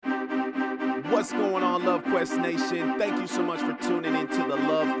What's going on, Love Quest Nation? Thank you so much for tuning into the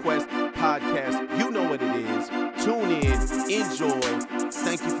Love Quest podcast. You know what it is. Tune in, enjoy.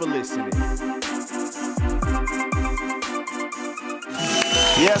 Thank you for listening.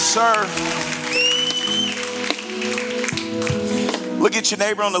 Yes, sir. Look at your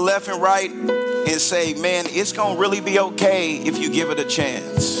neighbor on the left and right and say, man, it's going to really be okay if you give it a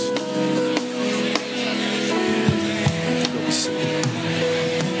chance.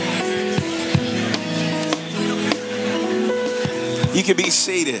 You can be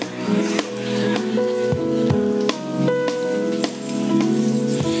seated.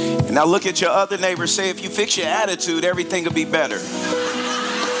 And now look at your other neighbor. Say, if you fix your attitude, everything will be better.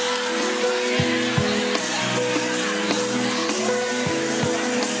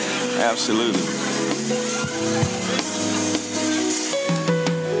 Absolutely.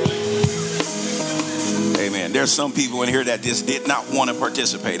 Amen. There's some people in here that just did not want to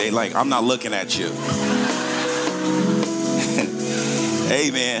participate. They like, I'm not looking at you.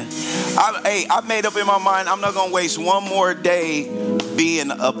 Amen. I've made up in my mind, I'm not going to waste one more day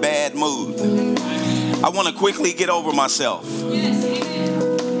being in a bad mood. I want to quickly get over myself.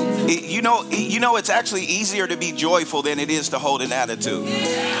 You know, it's actually easier to be joyful than it is to hold an attitude.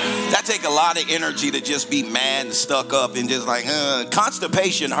 That take a lot of energy to just be mad and stuck up and just like,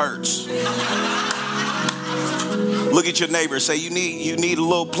 constipation hurts. Look at your neighbor. Say, you need a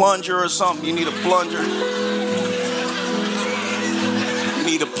little plunger or something. You need a plunger. You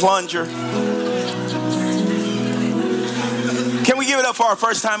need a plunger. Can we give it up for our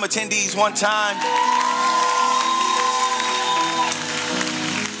first time attendees one time?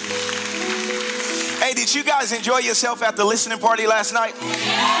 Hey, did you guys enjoy yourself at the listening party last night?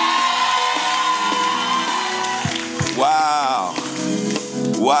 Wow.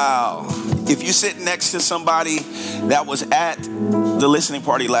 If you sit next to somebody that was at the listening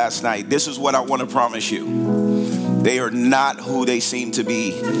party last night, this is what I want to promise you. They are not who they seem to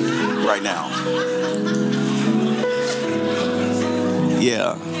be right now.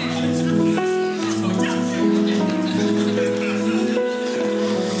 Yeah.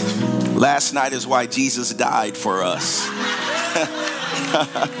 Last night is why Jesus died for us.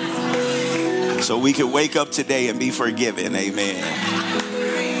 So we can wake up today and be forgiven. Amen.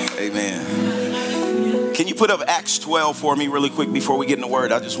 Amen. Can you put up Acts 12 for me really quick before we get in the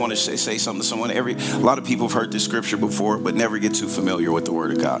word? I just want to say something to someone. A lot of people have heard this scripture before, but never get too familiar with the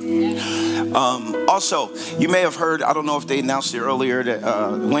word of God. Also, you may have heard, I don't know if they announced it earlier, that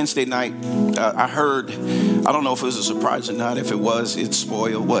Wednesday night, I heard, I don't know if it was a surprise or not. If it was, it's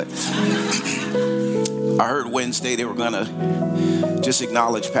spoiled. What? I heard Wednesday they were going to just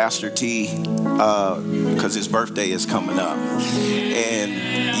acknowledge Pastor T because his birthday is coming up. And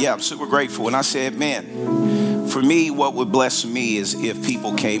yeah, I'm super grateful. And I said, man, for me, what would bless me is if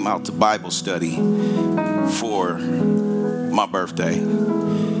people came out to Bible study for my birthday.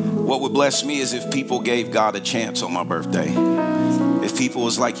 What would bless me is if people gave God a chance on my birthday. If people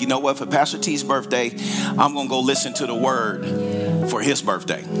was like, you know what, for Pastor T's birthday, I'm going to go listen to the word for his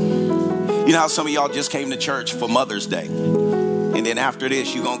birthday. You know how some of y'all just came to church for Mother's Day. And then after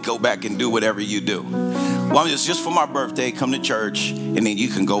this, you're going to go back and do whatever you do. Well, just for my birthday, come to church, and then you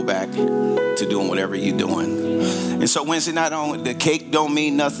can go back to doing whatever you're doing. And so Wednesday night on, the cake don't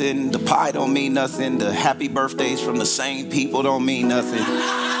mean nothing. The pie don't mean nothing. The happy birthdays from the same people don't mean nothing.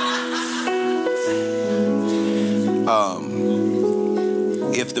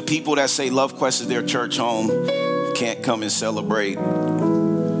 If the people that say Love Quest is their church home can't come and celebrate,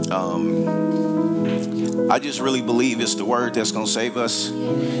 I just really believe it's the word that's going to save us.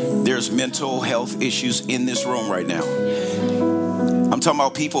 There's mental health issues in this room right now. I'm talking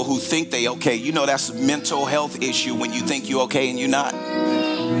about people who think they okay. You know that's a mental health issue when you think you okay and you're not.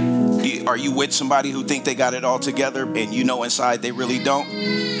 Are you with somebody who think they got it all together and you know inside they really don't?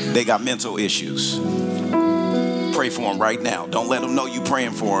 They got mental issues. Pray for them right now. Don't let them know you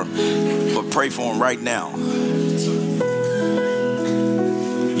praying for them, but pray for them right now.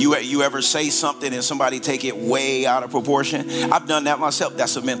 You ever say something and somebody take it way out of proportion? I've done that myself.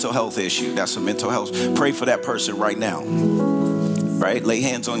 That's a mental health issue. That's a mental health. Pray for that person right now. Right? Lay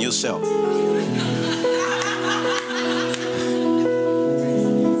hands on yourself.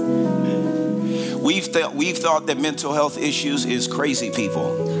 We've thought that mental health issues is crazy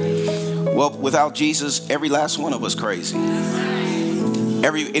people. Well, without Jesus, every last one of us crazy.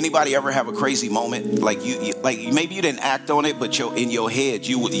 Anybody ever have a crazy moment? Like you maybe you didn't act on it, but in your head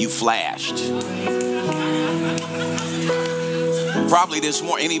you flashed. Probably this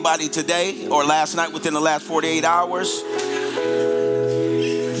morning. Anybody today or last night within the last 48 hours?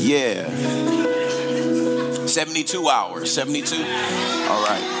 Yeah. 72 hours. 72. All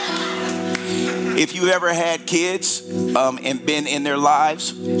right. If you ever had kids and been in their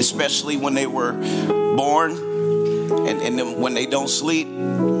lives, especially when they were born and then when they don't sleep,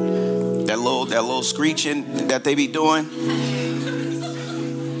 that little screeching that they be doing.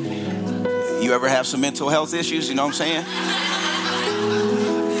 You ever have some mental health issues? You know what I'm saying?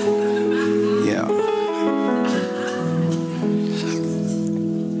 Yeah.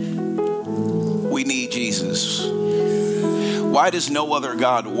 We need Jesus. Why does no other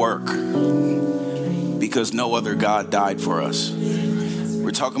God work? Because no other God died for us.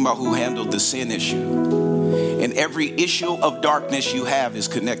 We're talking about who handled the sin issue. And every issue of darkness you have is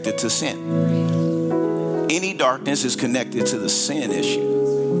connected to sin. Any darkness is connected to the sin issue.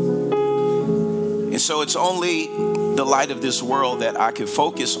 And so it's only the light of this world that I can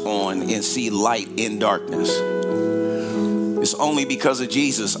focus on and see light in darkness. It's only because of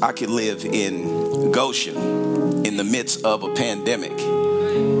Jesus I can live in Goshen in the midst of a pandemic.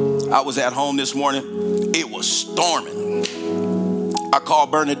 I was at home this morning. It was storming. I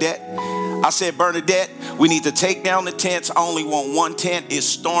called Bernadette. I said, Bernadette, we need to take down the tents. I only want one tent. It's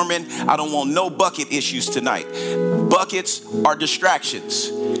storming. I don't want no bucket issues tonight. Buckets are distractions.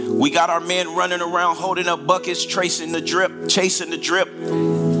 We got our men running around holding up buckets, chasing the drip. Take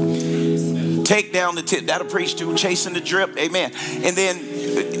down the tent. That'll preach to chasing the drip. Amen. And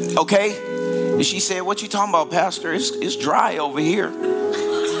then, okay. And she said, what you talking about, Pastor? It's dry over here.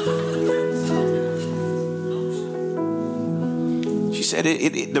 She said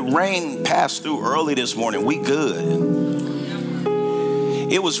the rain passed through early this morning. We good.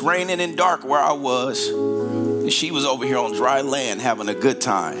 It was raining and dark where I was. And she was over here on dry land having a good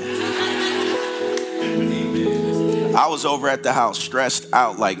time. I was over at the house stressed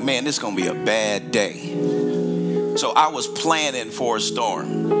out like, man, this is going to be a bad day. So I was planning for a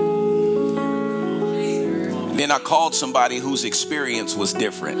storm. Then I called somebody whose experience was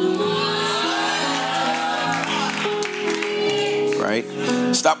different. Right?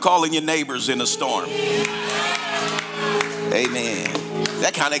 Stop calling your neighbors in a storm. Amen.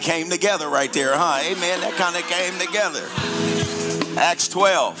 That kind of came together right there, huh? Amen. That kind of came together. Acts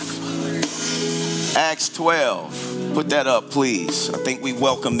 12. Acts 12. Put that up, please. I think we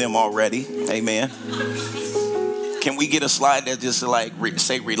welcomed them already. Amen. Can we get a slide that just like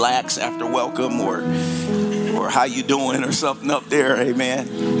say relax after welcome or how you doing or something up there? Amen.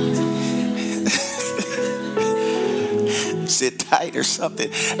 Sit tight or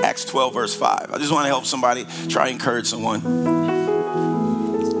something. Acts 12 verse 5. I just want to help somebody, try to encourage someone.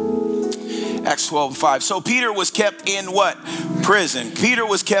 Acts 12 and 5. So Peter was kept in what? Prison. Peter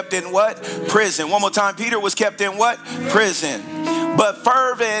was kept in what? Prison. One more time. Peter was kept in what? Prison. But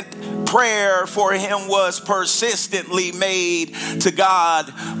fervent prayer for him was persistently made to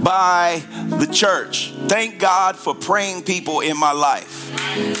God by the church. Thank God for praying people in my life.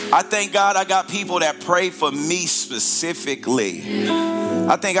 I thank God I got people that pray for me specifically.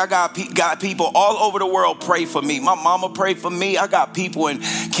 I think I got people all over the world pray for me. My mama prayed for me. I got people in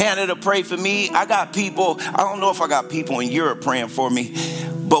Canada pray for me. I got people, I don't know if I got people in Europe praying for me,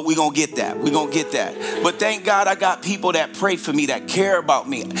 but we're going to get that. We're going to get that. But thank God I got people that pray for me, that care about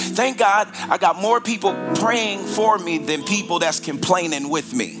me. Thank God I got more people praying for me than people that's complaining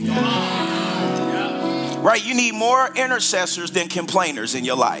with me. Right? You need more intercessors than complainers in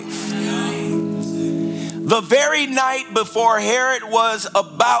your life. The very night before Herod was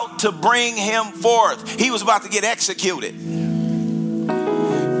about to bring him forth, he was about to get executed.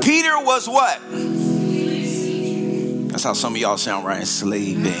 Peter was what? That's how some of y'all sound, right?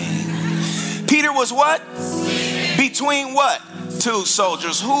 Sleeping. Peter was what? Between what? Two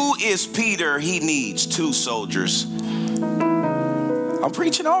soldiers. Who is Peter? He needs two soldiers. I'm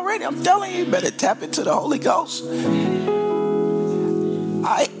preaching already. I'm telling you, better tap into the Holy Ghost.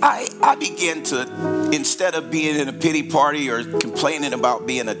 I began to, instead of being in a pity party or complaining about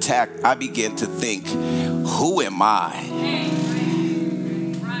being attacked, I began to think, who am I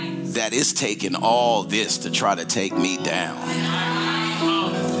that is taking all this to try to take me down?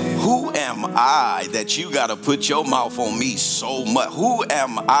 Who am I that you got to put your mouth on me so much? Who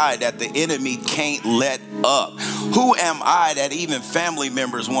am I that the enemy can't let up? Who am I that even family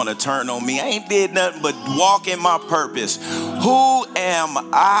members want to turn on me? I ain't did nothing but walk in my purpose. Who am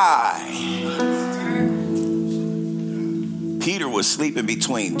I? Peter was sleeping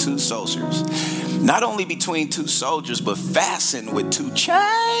between two soldiers. Not only between two soldiers, but fastened with two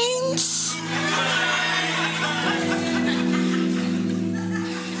chains.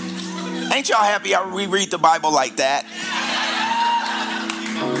 Ain't y'all happy we read the Bible like that?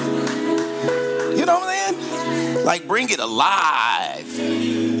 You know what I'm saying? Like, bring it alive.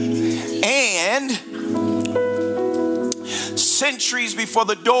 And sentries before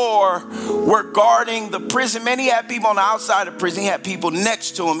the door were guarding the prison. Man, he had people on the outside of the prison. He had people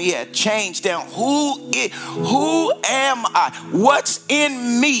next to him. He had chains down. Who am I? What's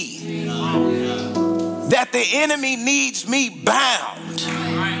in me that the enemy needs me bound?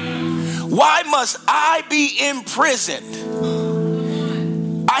 Why must I be imprisoned?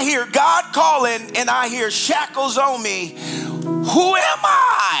 I hear God calling and I hear shackles on me. Who am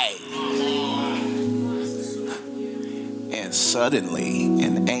I? And suddenly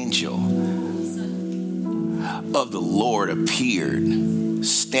an angel of the Lord appeared,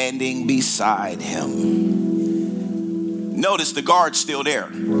 standing beside him. Notice the guard's still there.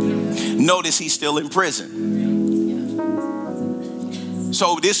 Notice he's still in prison.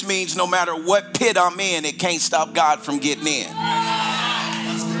 So this means no matter what pit I'm in, it can't stop God from getting in.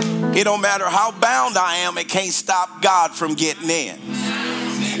 It don't matter how bound I am, it can't stop God from getting in.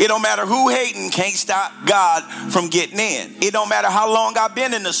 It don't matter who hating, can't stop God from getting in. It don't matter how long I've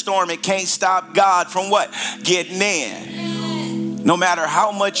been in the storm, it can't stop God from what? Getting in. No matter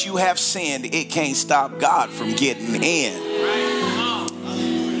how much you have sinned, it can't stop God from getting in.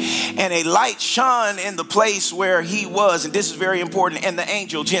 And a light shone in the place where he was, and this is very important, and the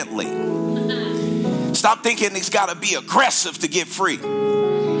angel gently. Stop thinking it's got to be aggressive to get free.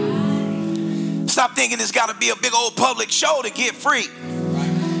 Stop thinking it's got to be a big old public show to get free.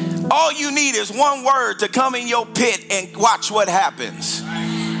 All you need is one word to come in your pit and watch what happens.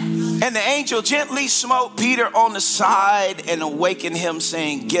 And the angel gently smote Peter on the side and awakened him,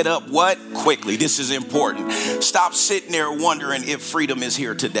 saying, get up, what? Quickly. This is important. Stop sitting there wondering if freedom is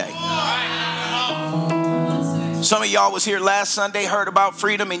here today. Some of y'all was here last Sunday, heard about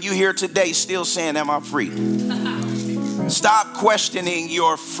freedom, and you here today still saying, am I free? Stop questioning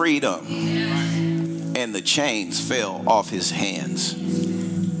your freedom. And the chains fell off his hands.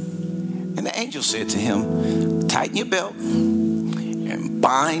 And the angel said to him, tighten your belt and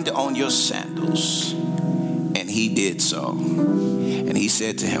bind on your sandals. And he did so. And he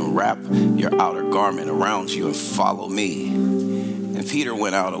said to him, wrap your outer garment around you and follow me. And Peter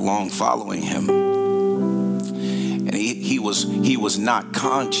went out along following him. And he was not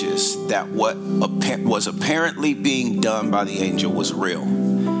conscious that what was apparently being done by the angel was real.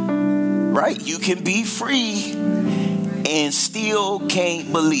 Right? You can be free and still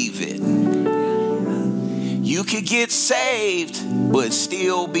can't believe it. You can get saved but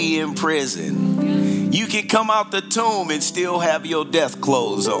still be in prison. You can come out the tomb and still have your death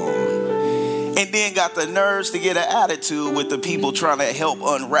clothes on. And then got the nerves to get an attitude with the people trying to help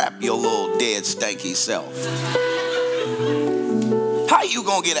unwrap your little dead stanky self. How you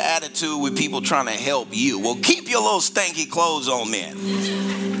gonna get an attitude with people trying to help you? Well, keep your little stanky clothes on then.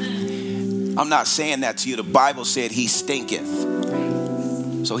 I'm not saying that to you. The Bible said he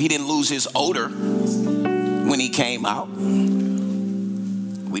stinketh. So he didn't lose his odor when he came out.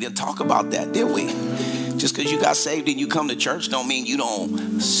 We didn't talk about that, did we? Just because you got saved and you come to church don't mean you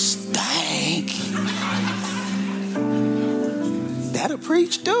don't stink. That'll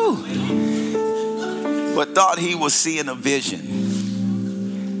preach too. But thought he was seeing a vision.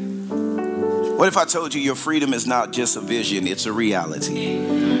 What if I told you your freedom is not just a vision, it's a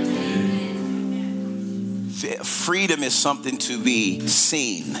reality? Freedom is something to be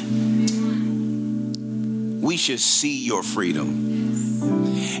seen. We should see your freedom.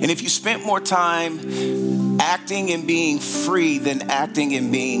 And if you spent more time acting and being free than acting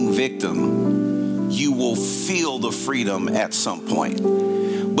and being victim, you will feel the freedom at some point.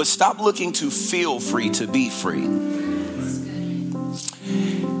 But stop looking to feel free to be free.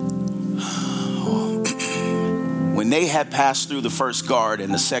 When they had passed through the first guard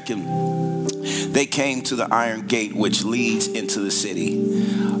and the second, they came to the iron gate which leads into the city.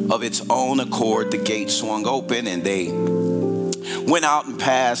 Of its own accord, the gate swung open and they went out and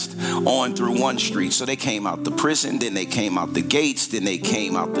passed on through one street. So they came out the prison, then they came out the gates, then they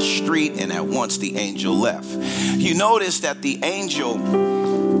came out the street, and at once the angel left. You notice that the angel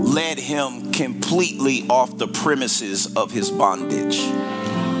led him completely off the premises of his bondage.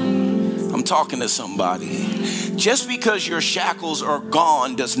 I'm talking to somebody. Just because your shackles are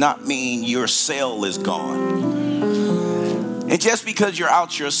gone does not mean your cell is gone. And just because you're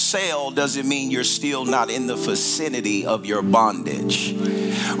out your cell doesn't mean you're still not in the vicinity of your bondage.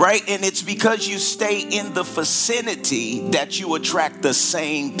 Right? And it's because you stay in the vicinity that you attract the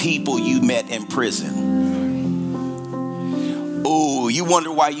same people you met in prison. Oh, you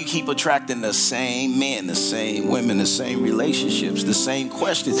wonder why you keep attracting the same men, the same women, the same relationships, the same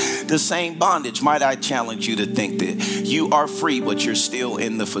questions, the same bondage. Might I challenge you to think that you are free, but you're still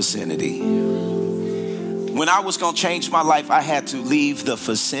in the vicinity. When I was going to change my life, I had to leave the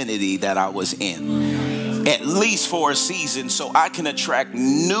vicinity that I was in. at least for a season, so I can attract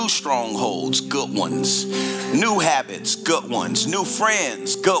new strongholds, good ones, new habits, good ones, new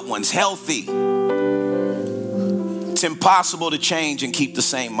friends, good ones, healthy. It's impossible to change and keep the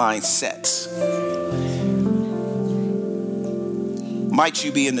same mindsets. Might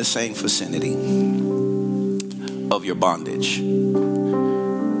you be in the same vicinity of your bondage?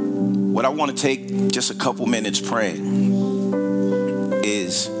 What I want to take just a couple minutes praying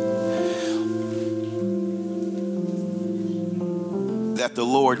is that the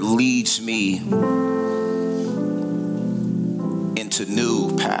Lord leads me into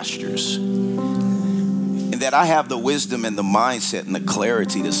new pastures, and that I have the wisdom and the mindset and the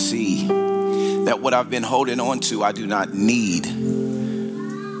clarity to see that what I've been holding on to, I do not need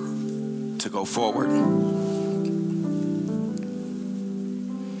to go forward.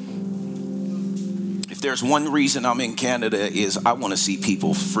 If there's one reason I'm in Canada is I want to see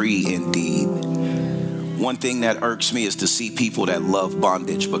people free indeed. One thing that irks me is to see people that love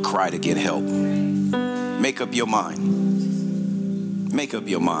bondage but cry to get help. Make up your mind. Make up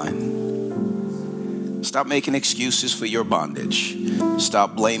your mind. Stop making excuses for your bondage.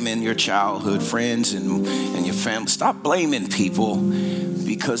 Stop blaming your childhood friends and your family. Stop blaming people,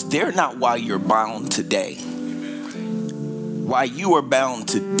 because they're not why you're bound today. Why you are bound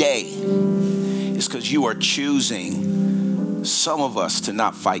today is because you are choosing, some of us, to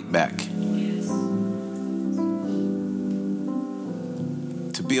not fight back.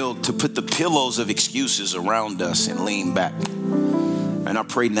 To put the pillows of excuses around us and lean back. And I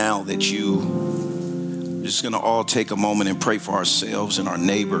pray now that we're just going to all take a moment and pray for ourselves and our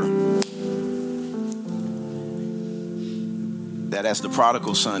neighbor. That as the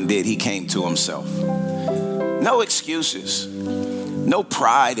prodigal son did, he came to himself. No excuses. No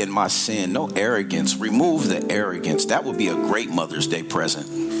pride in my sin. No arrogance. Remove the arrogance. That would be a great Mother's Day present.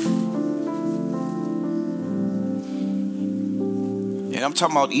 And I'm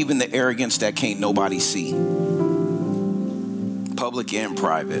talking about even the arrogance that can't nobody see. Public and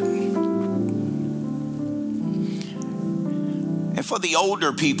private. And for the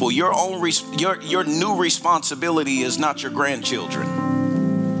older people, your new responsibility is not your grandchildren.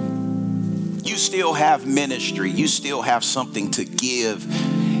 You still have ministry. You still have something to give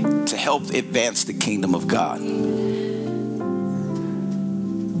to help advance the kingdom of God.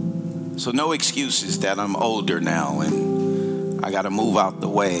 So no excuses that I'm older now and I got to move out the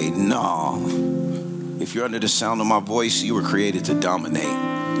way. No. If you're under the sound of my voice, you were created to dominate.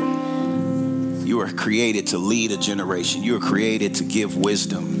 You were created to lead a generation. You were created to give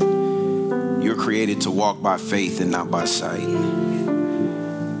wisdom. You were created to walk by faith and not by sight.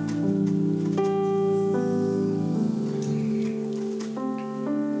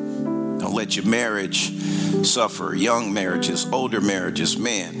 Don't let your marriage suffer. Young marriages, older marriages,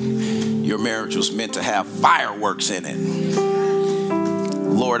 man, your marriage was meant to have fireworks in it.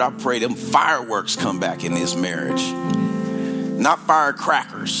 Lord, I pray them fireworks come back in this marriage. Not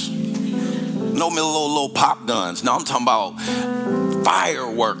firecrackers. No little pop guns. No, I'm talking about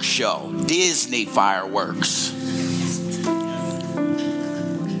fireworks show. Disney fireworks.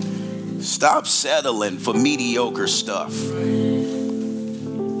 Stop settling for mediocre stuff.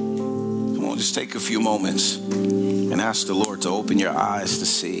 Come on, just take a few moments and ask the Lord to open your eyes to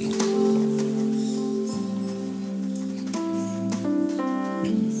see.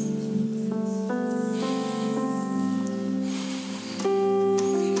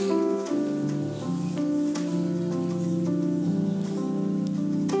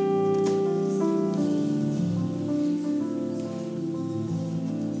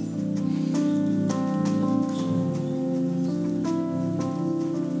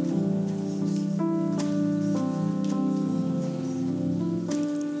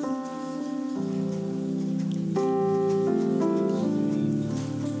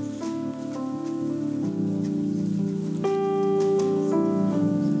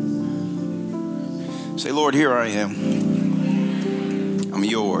 Say, Lord, here I am. I'm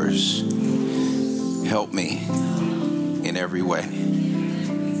yours. Help me in every way.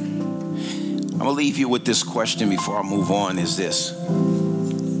 I'm going to leave you with this question before I move on, is this.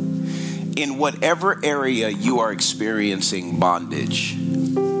 In whatever area you are experiencing bondage,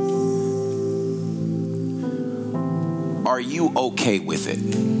 are you okay with it?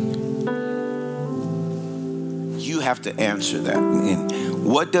 You have to answer that. And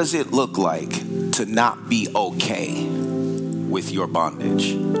what does it look like to not be okay with your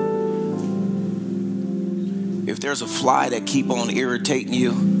bondage? If there's a fly that keep on irritating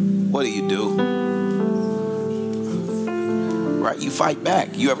you, what do? Right? You fight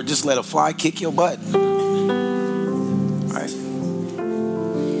back. You ever just let a fly kick your butt? Right?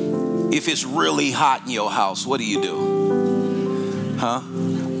 If it's really hot in your house, what do? Huh?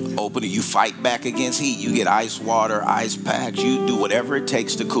 Open it. You fight back against heat. You get ice water, ice packs. You do whatever it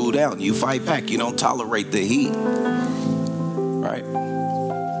takes to cool down. You fight back. You don't tolerate the heat. Right?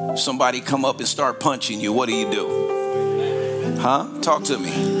 Somebody come up and start punching you. What do? Huh? Talk to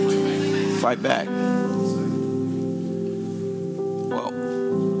me. Fight back. Well,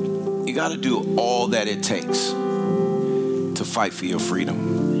 you got to do all that it takes to fight for your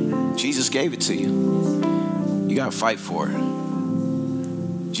freedom. Jesus gave it to you. You got to fight for it.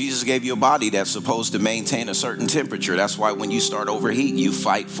 Jesus gave you a body that's supposed to maintain a certain temperature. That's why when you start overheating, you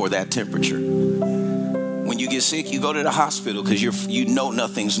fight for that temperature. When you get sick, you go to the hospital because you know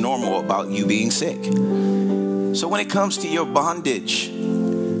nothing's normal about you being sick. So when it comes to your bondage,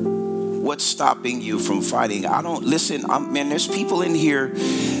 what's stopping you from fighting? Man, there's people in here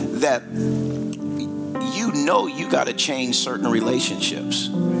that you got to change certain relationships.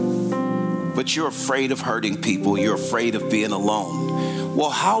 But you're afraid of hurting people. You're afraid of being alone. Well,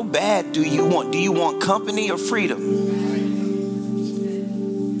 how bad do you want? Do you want company or freedom?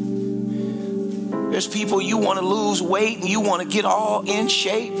 There's people you want to lose weight and you want to get all in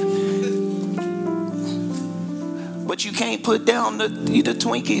shape. But you can't put down the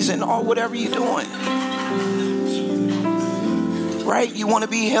Twinkies and all whatever you're doing. Right? You want to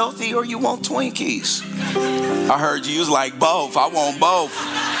be healthy or you want Twinkies? I heard you was like both. I want both.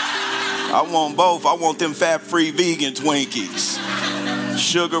 I want them fat-free vegan Twinkies.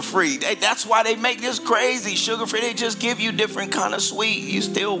 Sugar-free. That's why they make this crazy. Sugar-free, they just give you different kind of sweet. You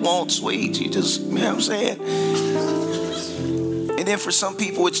still want sweets. You know what I'm saying? And then for some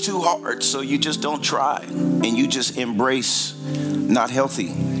people, it's too hard. So you just don't try. And you just embrace not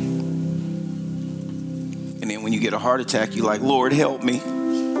healthy. And then when you get a heart attack, you're like, Lord, help me.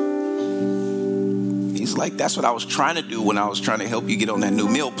 He's like, that's what I was trying to do when I was trying to help you get on that new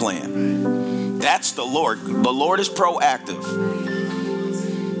meal plan. That's the Lord. The Lord is proactive.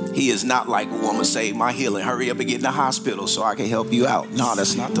 He is not like, oh, I'm going to save my healing. Hurry up and get in the hospital so I can help you out. No,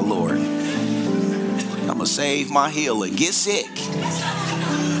 that's not the Lord. I'm going to save my healing. Get sick.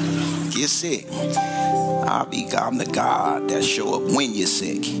 Get sick. I'm the God that show up when you're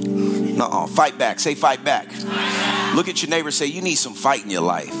sick. No, fight back. Say fight back. Look at your neighbor and say, you need some fight in your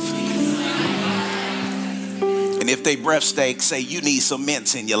life. And if they breath stink, say you need some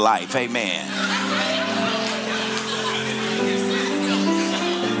mints in your life. Amen.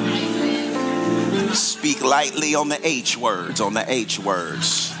 Speak lightly on the H words,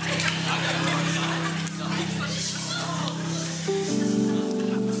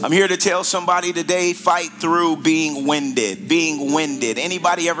 I'm here to tell somebody today, fight through being winded.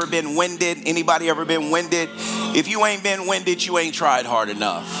 Anybody ever been winded? If you ain't been winded, you ain't tried hard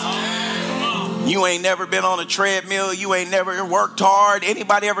enough. You ain't never been on a treadmill. You ain't never worked hard.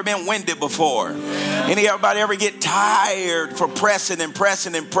 Anybody ever been winded before? Anybody ever get tired for pressing? Well,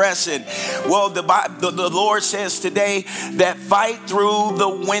 the Lord says today that fight through the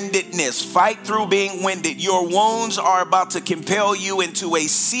windedness. Fight through being winded. Your wounds are about to compel you into a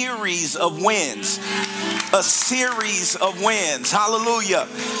series of wins. Hallelujah.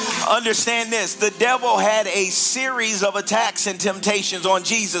 Understand this. The devil had a series of attacks and temptations on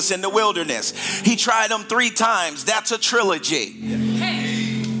Jesus in the wilderness. He tried them 3 times. That's a trilogy.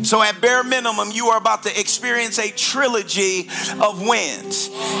 So at bare minimum, you are about to experience a trilogy of wins.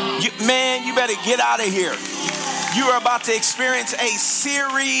 You better get out of here. You are about to experience a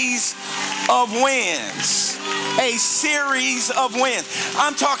series of wins. A series of wins.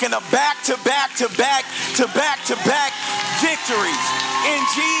 I'm talking a back-to-back victories in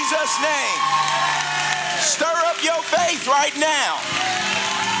Jesus' name. Stir up your faith right now.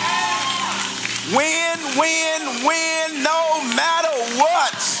 Win, no matter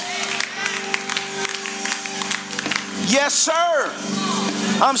what. Yes, sir.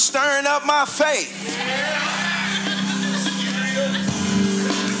 I'm stirring up my faith.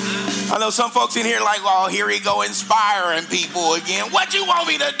 I know some folks in here like, oh, here he go inspiring people again. What you want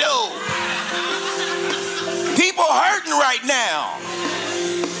me to do? People hurting right now.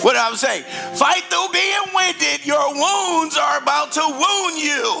 What did I say? Fight through being winded. Your wounds are about to wound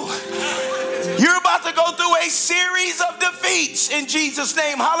you. You're about to go through a series of defeats in Jesus'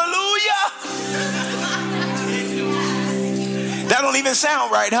 name. Hallelujah. That don't even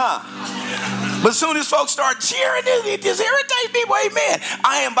sound right, huh? But as soon as folks start cheering, it just irritates people. Amen.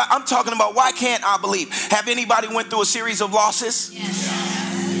 I'm talking about why can't I believe? Have anybody went through a series of losses?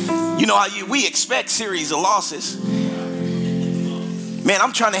 Yes. You know how we expect series of losses. Man,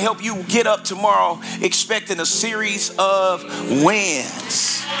 I'm trying to help you get up tomorrow expecting a series of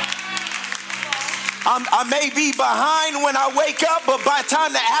wins. I may be behind when I wake up, but by the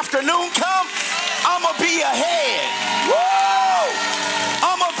time the afternoon come, I'm going to be ahead. Woo!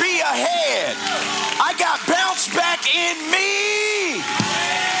 I'm going to be ahead. I got bounce back in me.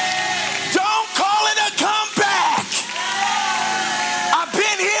 Don't call it a comeback. I've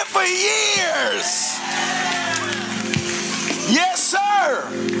been here for years. Yes, sir.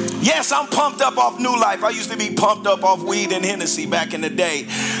 Yes, I'm pumped up off New Life. I used to be pumped up off weed and Hennessy back in the day,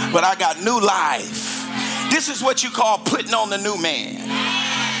 but I got New Life. This is what you call putting on the new man.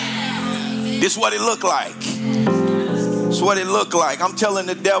 This is what it looked like. This is what it looked like. I'm telling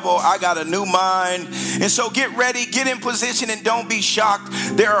the devil, I got a new mind. And so get ready, get in position, and don't be shocked.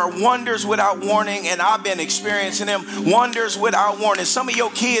 There are wonders without warning, and I've been experiencing them. Wonders without warning. Some of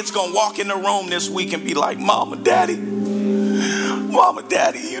your kids gonna walk in the room this week and be like, Mama, Daddy,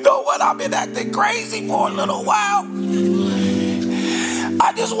 you know what? I've been acting crazy for a little while.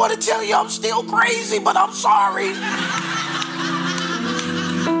 I just want to tell you I'm still crazy, but I'm sorry.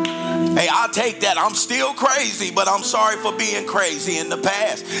 Hey, I'll take that. I'm still crazy, but I'm sorry for being crazy in the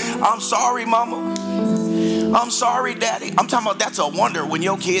past. I'm sorry, Mama. I'm sorry, Daddy. I'm talking about that's a wonder when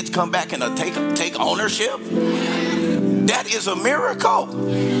your kids come back and take ownership. That is a miracle.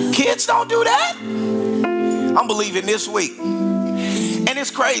 Kids don't do that. I'm believing this week. And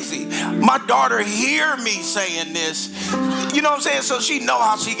it's crazy. My daughter hear me saying this. You know what I'm saying? So she know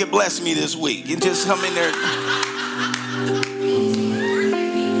how she can bless me this week. And just come in there.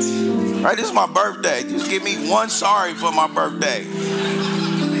 Right, this is my birthday. Just give me one sorry for my birthday.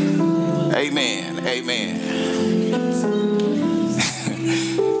 Amen. Amen.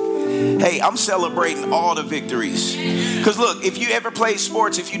 Hey, I'm celebrating all the victories. Because look, if you ever play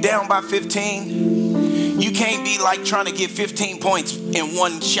sports, if you down by 15, you can't be like trying to get 15 points in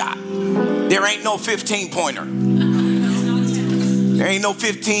one shot. There ain't no 15-pointer. There ain't no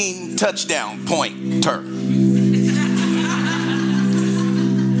 15 touchdown pointer.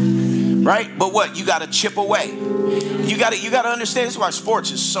 Right? But what? You got to chip away. You got to understand. This is why sports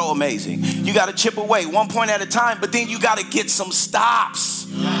is so amazing. You got to chip away 1 point at a time, but then you got to get some stops.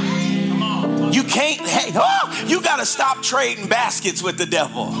 You can't, you got to stop trading baskets with the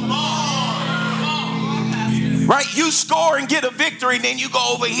devil. Right? You score and get a victory, then you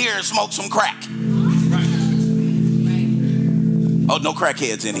go over here and smoke some crack. Oh, no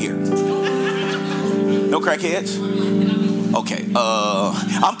crackheads in here. No crackheads? Okay,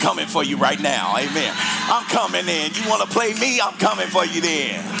 I'm coming for you right now. Amen. I'm coming in. You want to play me? I'm coming for you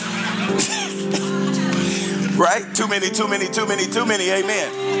then. Right? Too many.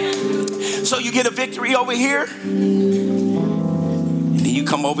 Amen. So you get a victory over here. And then you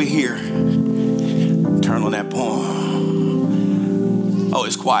come over here. Turn on that poem. Oh,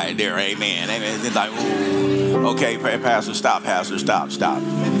 it's quiet there. Amen. It's like, ooh. Okay, Pastor, stop.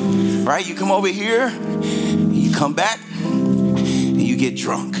 Right? You come over here. You come back. You get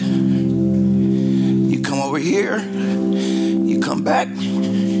drunk. You come over here, you come back,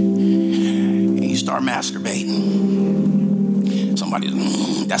 and you start masturbating. Somebody,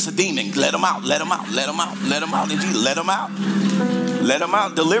 that's a demon. Let them out.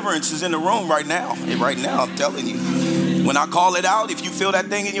 Deliverance is in the room right now. And right now, I'm telling you. When I call it out, if you feel that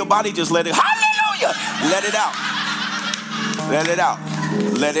thing in your body, just let it, hallelujah, let it out.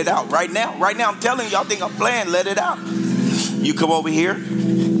 Let it out. Right now, I'm telling you, y'all think I'm playing, let it out. You come over here,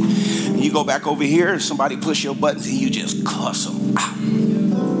 you go back over here, and somebody push your buttons, and you just cuss them out.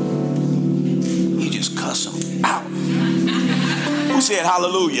 You just cuss them out. Who said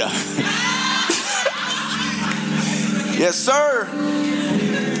hallelujah? Yes, sir.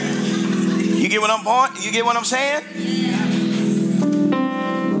 You get what I'm saying?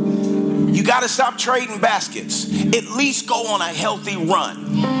 You got to stop trading baskets. At least go on a healthy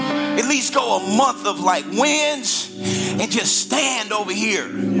run. At least go a month of like wins and just stand over here.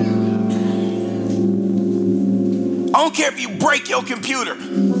 I don't care if you break your computer.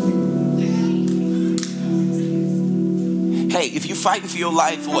 Hey, if you're fighting for your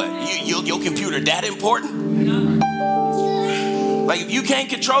life, what? Your computer that important? Like if you can't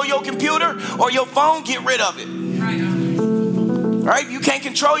control your computer or your phone, get rid of it. Right? If you can't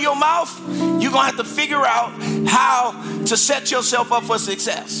control your mouth, you're going to have to figure out how to set yourself up for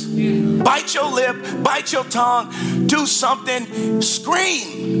success. Bite your lip, bite your tongue, do something,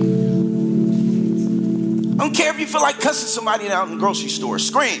 scream. I don't care if you feel like cussing somebody out in the grocery store,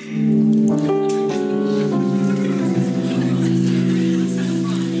 scream.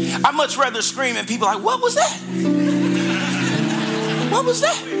 I'd much rather scream and people are like, what was that? What was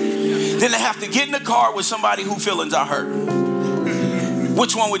that? Then they have to get in the car with somebody whose feelings are hurt.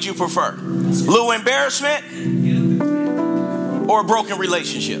 Which one would you prefer? A little embarrassment or a broken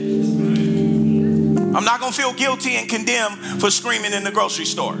relationship? I'm not going to feel guilty and condemned for screaming in the grocery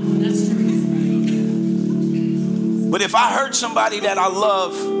store. That's true. But if I hurt somebody that I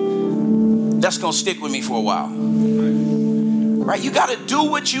love, that's going to stick with me for a while. Right? You got to do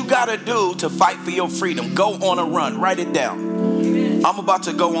what you got to do to fight for your freedom. Go on a run. Write it down. I'm about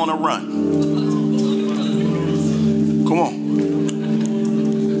to go on a run. Come on.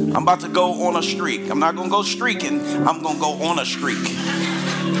 I'm about to go on a streak. I'm not going to go streaking. I'm going to go on a streak.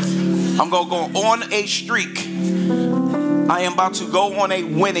 I'm going to go on a streak. I am about to go on a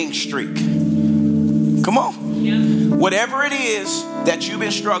winning streak. Come on. Yeah. Whatever it is that you've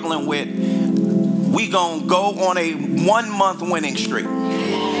been struggling with, we going to go on a 1 month winning streak.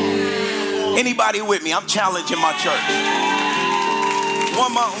 Anybody with me? I'm challenging my church.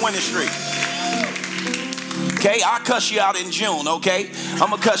 1 month winning streak. Okay, I'll cuss you out in June, okay? I'm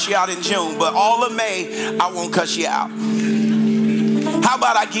going to cuss you out in June, but all of May, I won't cuss you out. How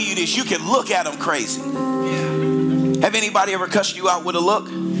about I give you this? You can look at them crazy. Have anybody ever cussed you out with a look?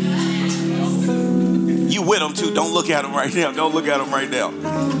 You with them too. Don't look at them right now. Don't look at them right now.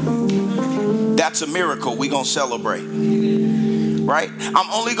 That's a miracle we're going to celebrate. Right? I'm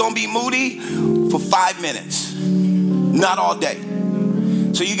only going to be moody for 5 minutes. Not all day.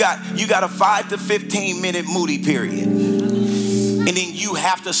 So you got a 5 to 15 minute moody period. And then you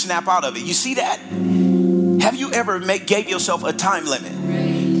have to snap out of it. You see that? Have you ever gave yourself a time limit?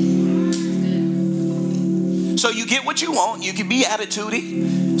 So you get what you want. You can be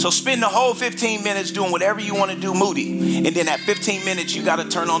attitudey. So spend the whole 15 minutes doing whatever you want to do moody. And then at 15 minutes, you got to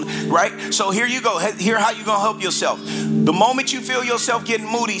turn on, right? So here you go. Here how you going to help yourself. The moment you feel yourself getting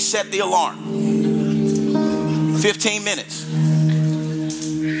moody, set the alarm. 15 minutes.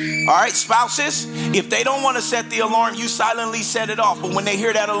 All right, spouses, if they don't want to set the alarm, you silently set it off. But when they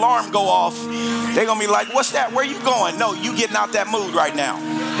hear that alarm go off, they're going to be like, what's that? Where you going? No, you getting out that mood right now.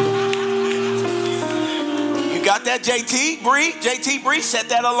 You got that, JT Bree? JT Bree, set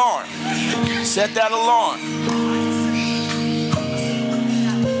that alarm. Set that alarm.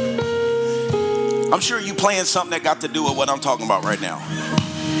 I'm sure you playing something that got to do with what I'm talking about right now.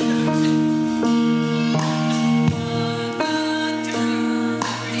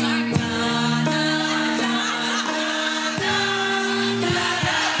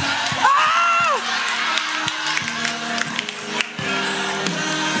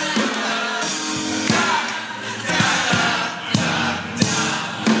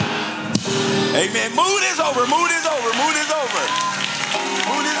 Amen. Mood is over. Mood is over. Mood is over.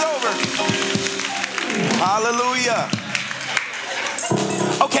 Mood is over. Hallelujah.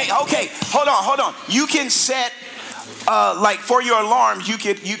 Okay. Hold on. You can set, like for your alarms, you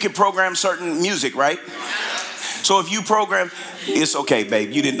could program certain music, right? So if you program, it's okay,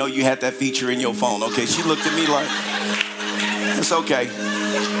 babe. You didn't know you had that feature in your phone. Okay. She looked at me like, it's okay.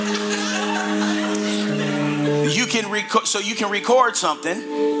 You can record, so you can record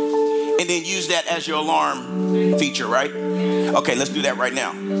something. And then use that as your alarm feature, right? Okay, let's do that right now.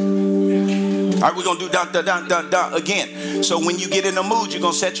 All right, we're going to do dun, dun, dun, dun, dun again. So when you get in the mood, you're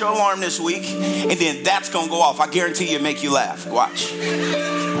going to set your alarm this week, and then that's going to go off. I guarantee you it'll make you laugh. Watch.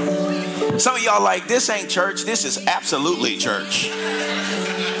 Some of y'all like, this ain't church. This is absolutely church.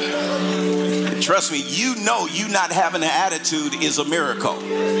 Trust me, you know you not having an attitude is a miracle.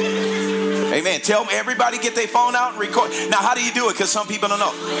 Amen. Tell me, everybody get their phone out and record. Now, how do you do it? Because some people don't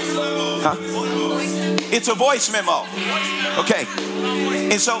know. Huh? It's a voice memo. Okay.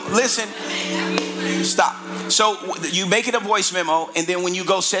 And so, listen. Stop. So, you make it a voice memo, and then when you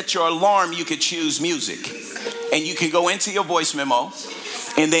go set your alarm, you could choose music. And you can go into your voice memo,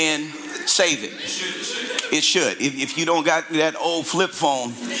 and then save it. It should. If you don't got that old flip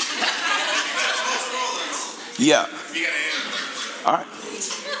phone. Yeah. All right.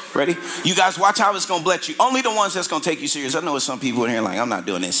 Ready? You guys watch how it's going to bless you. Only the ones that's going to take you serious. I know there's some people in here like, I'm not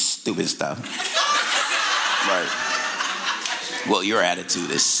doing this stupid stuff. Right. Well, your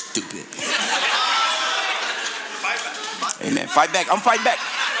attitude is stupid. Amen. Fight back. I'm fighting back.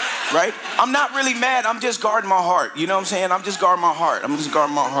 Right? I'm not really mad. I'm just guarding my heart. You know what I'm saying? I'm just guarding my heart. I'm just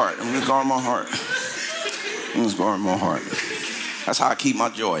guarding my heart. That's how I keep my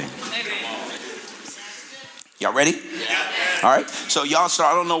joy. Y'all ready? All right, so y'all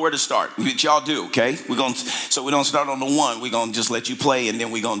start. I don't know where to start, but y'all do, okay? So we don't start on the 1. We're going to just let you play, and then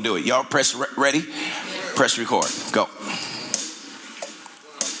we're going to do it. Y'all press ready? Press record. Go.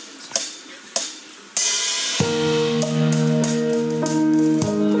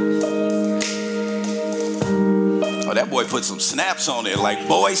 Oh, that boy put some snaps on there, like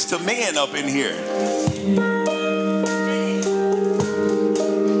Boys to Men up in here.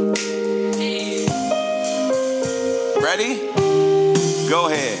 Ready? Go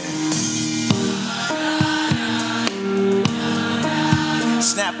ahead.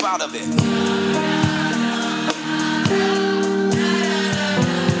 snap out of it.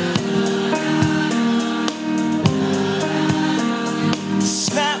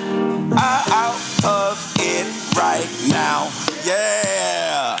 Snap out of it right now.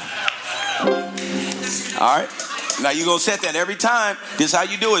 Yeah. All right. Now you're going to set that every time. This is how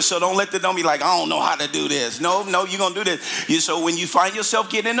you do it. So don't be like, I don't know how to do this. No, you're going to do this. So when you find yourself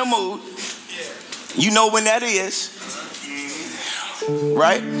getting in the mood, you know when that is.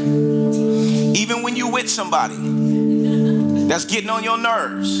 Right? Even when you with somebody that's getting on your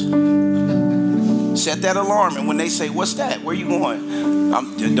nerves, set that alarm. And when they say, what's that? Where you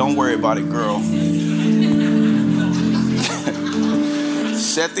going? Don't worry about it, girl.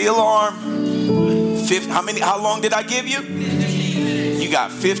 Set the alarm. How long did I give you? You got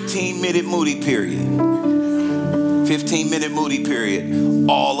 15-minute moody period. 15-minute moody period.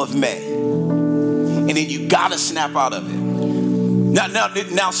 All of May. And then you got to snap out of it.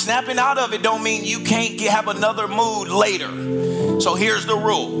 Now, snapping out of it don't mean you can't have another mood later. So here's the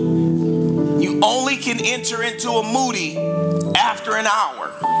rule. You only can enter into a moody after an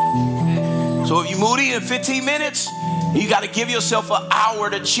hour. So if you're moody in 15 minutes, you got to give yourself an hour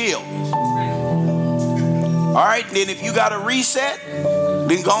to chill. All right, then if you got to reset,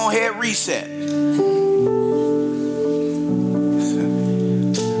 then go ahead, reset.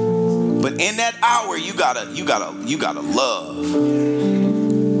 But in that hour, you gotta love.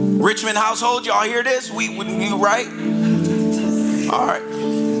 Richmond household, y'all hear this? We right? All right.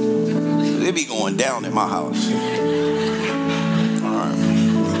 They be going down in my house. All right.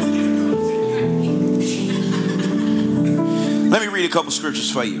 Let me read a couple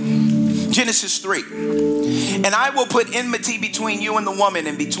scriptures for you. Genesis 3. And I will put enmity between you and the woman,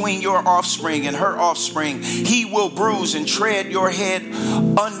 and between your offspring and her offspring. He will bruise and tread your head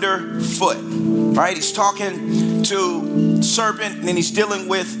underfoot. Right? He's talking to serpent, and then he's dealing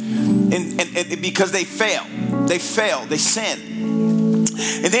with, and because they fail, they sin.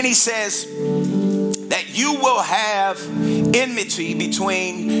 And then he says that you will have enmity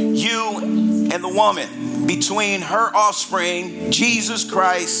between you and the woman, between her offspring, Jesus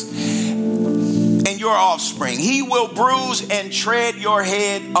Christ, and your offspring. He will bruise and tread your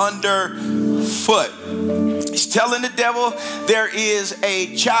head underfoot. He's telling the devil there is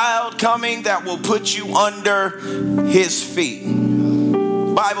a child coming that will put you under his feet.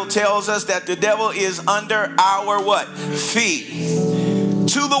 Bible tells us that the devil is under our what? Feet.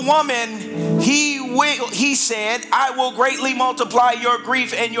 To the woman, he said, I will greatly multiply your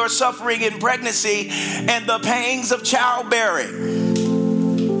grief and your suffering in pregnancy and the pangs of childbearing.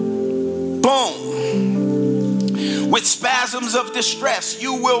 Boom. With spasms of distress,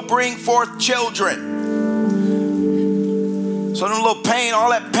 you will bring forth children. So the little pain, all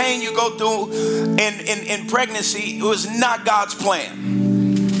that pain you go through in pregnancy, it was not God's plan.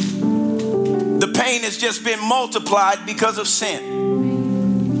 The pain has just been multiplied because of sin.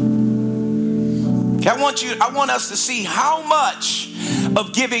 I want us to see how much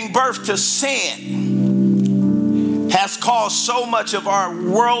of giving birth to sin has caused so much of our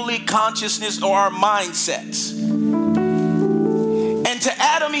worldly consciousness or our mindsets. And to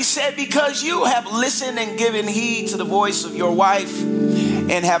Adam he said, because you have listened and given heed to the voice of your wife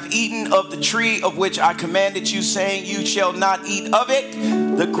and have eaten of the tree of which I commanded you, saying you shall not eat of it,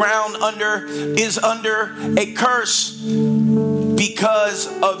 the ground is under a curse because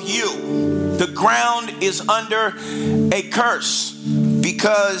of you. The ground is under a curse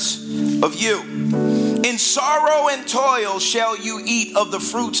because of you. In sorrow and toil shall you eat of the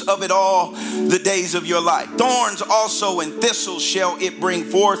fruits of it all the days of your life. Thorns also and thistles shall it bring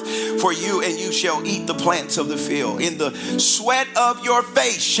forth for you, and you shall eat the plants of the field. In the sweat of your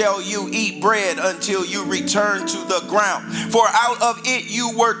face shall you eat bread until you return to the ground. For out of it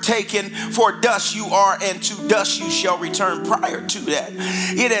you were taken, for dust you are, and to dust you shall return. Prior to that,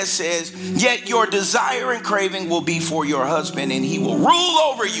 it has says, yet your desire and craving will be for your husband, and he will rule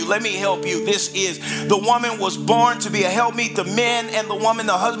over you. Let me help you. This is the woman was born to be a helpmeet. The man and the woman,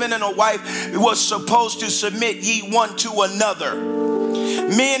 the husband and the wife, was supposed to submit ye one to another.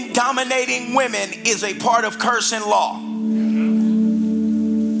 Men dominating women is a part of curse and law.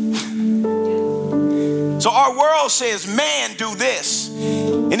 So our world says, man, do this.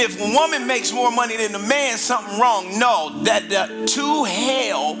 And if a woman makes more money than the man, something wrong. No, to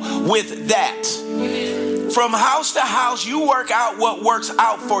hell with that. From house to house, you work out what works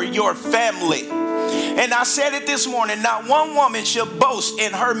out for your family. And I said it this morning, not one woman should boast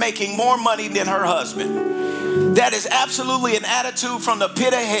in her making more money than her husband. That is absolutely an attitude from the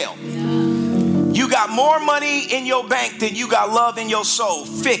pit of hell. You got more money in your bank than you got love in your soul.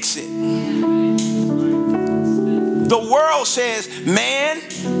 Fix it. The world says, man,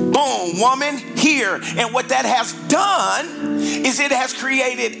 boom, woman, here. And what that has done is it has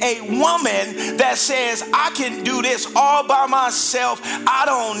created a woman that says, I can do this all by myself. I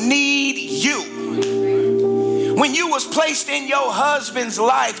don't need you. When you was placed in your husband's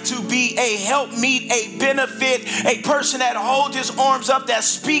life to be a helpmeet, a benefit, a person that holds his arms up, that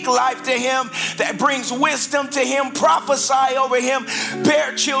speak life to him, that brings wisdom to him, prophesy over him,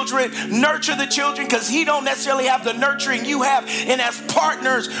 bear children, nurture the children, because he don't necessarily have the nurturing you have. And as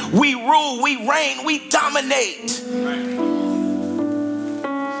partners, we rule, we reign, we dominate.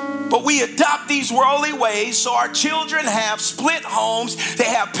 But we adopt these worldly ways, so our children have split homes. They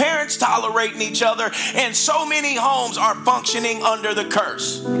have parents tolerating each other, and so many homes are functioning under the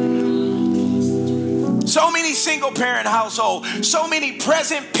curse. So many single parent households, so many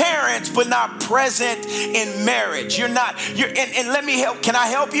present parents, but not present in marriage. And let me help. Can I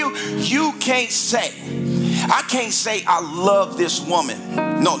help you? You can't say, I can't say I love this woman.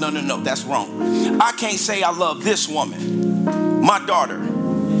 No, that's wrong. I can't say I love this woman, my daughter,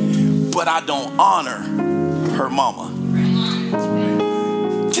 but I don't honor her mama.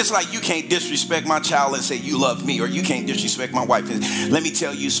 Just like you can't disrespect my child and say you love me, or you can't disrespect my wife. And let me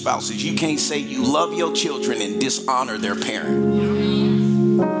tell you, spouses, you can't say you love your children and dishonor their parent.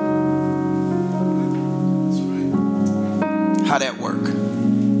 How that work?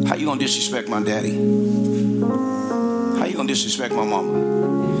 How you gonna disrespect my daddy? How you gonna disrespect my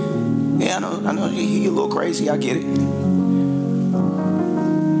mama? Yeah, I know you're a little crazy, I get it.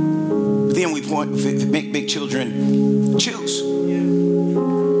 Then we make big children choose.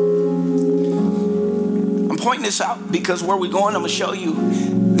 I'm pointing this out because where we're going, I'm going to show you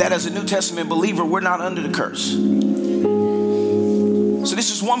that as a New Testament believer, we're not under the curse. So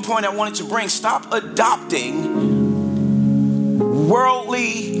this is one point I wanted to bring. Stop adopting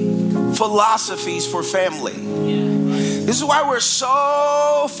worldly philosophies for family. This is why we're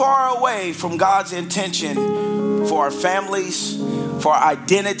so far away from God's intention for our families, for our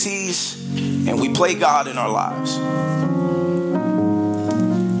identities, and we play God in our lives.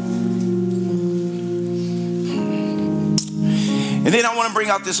 And then I want to bring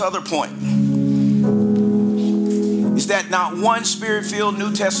out this other point. Is that not one spirit-filled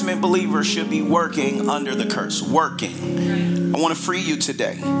New Testament believer should be working under the curse. Working. I want to free you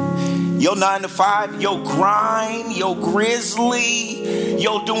today. Your 9 to 5, your grind, your grizzly,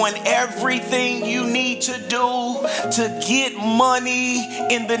 you're doing everything you need to do to get money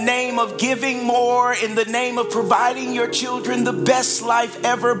in the name of giving more, in the name of providing your children the best life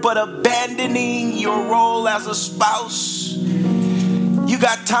ever, but abandoning your role as a spouse. You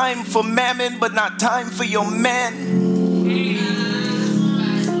got time for mammon, but not time for your man.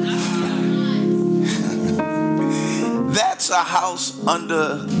 That's a house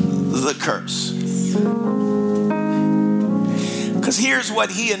under the curse. Because here's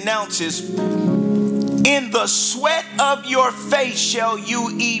what he announces: in the sweat of your face shall you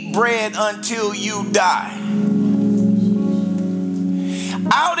eat bread until you die.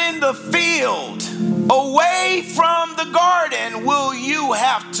 Out in the field, away from the garden, will you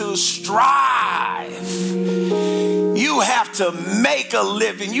have to strive. You have to make a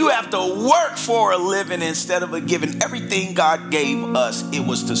living. You have to work for a living instead of a giving. Everything God gave us, it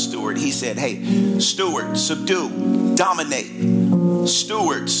was to steward. He said, hey, steward, subdue, dominate.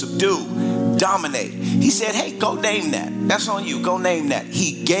 Steward, subdue, dominate. He said, hey, go name that. That's on you. Go name that.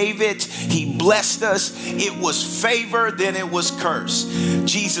 He gave it. He blessed us. It was favor, then it was curse.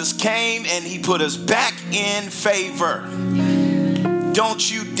 Jesus came and he put us back in favor.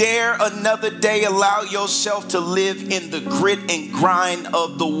 Don't you dare another day allow yourself to live in the grit and grind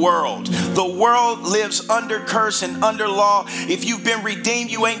of the world. The world lives under curse and under law. If you've been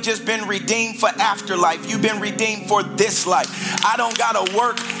redeemed, you ain't just been redeemed for afterlife. You've been redeemed for this life. I don't gotta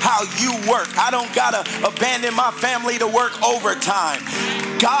work how you work. I don't gotta abandon my family to work overtime.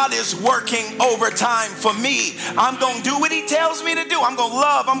 God is working overtime for me. I'm gonna do what he tells me to do. I'm gonna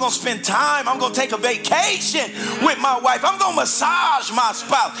love. I'm gonna spend time. I'm gonna take a vacation with my wife. I'm gonna massage my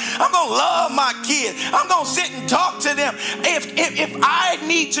spouse. I'm gonna love my kids. I'm gonna sit and talk to them. If I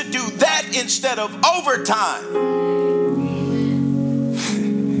need to do that instead of overtime,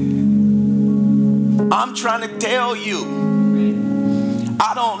 I'm trying to tell you,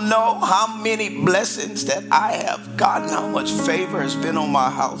 I don't know how many blessings that I have gotten, how much favor has been on my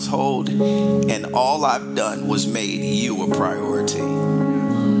household, and all I've done was made you a priority.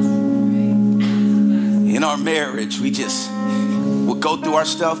 In our marriage, go through our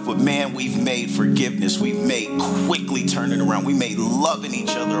stuff, but man, we've made forgiveness. We've made quickly turning around. We made loving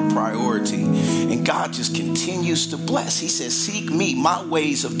each other a priority. And God just continues to bless. He says, seek me, my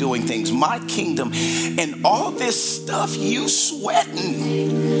ways of doing things, my kingdom. And all this stuff you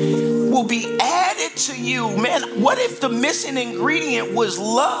sweating will be added to you. Man, what if the missing ingredient was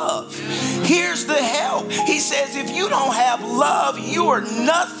love? Here's the help. He says, if you don't have love, you are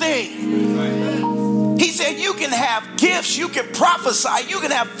nothing. He said you can have gifts, you can prophesy, you can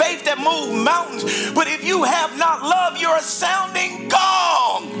have faith that moves mountains, but if you have not love, you're a sounding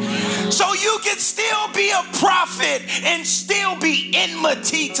gong. So you can still be a prophet and still be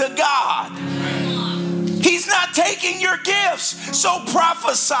enmity to God. He's not taking your gifts, so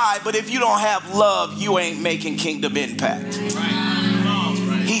prophesy, but if you don't have love, you ain't making kingdom impact.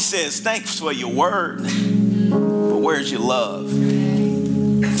 He says, thanks for your word, but where's your love?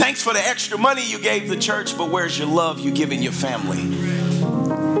 Thanks for the extra money you gave the church, but where's your love you giving your family?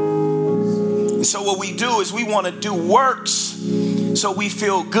 And so what we do is we want to do works so we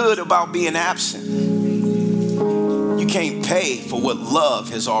feel good about being absent. You can't pay for what love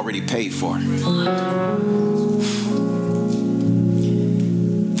has already paid for.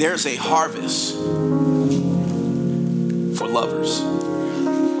 There's a harvest for lovers.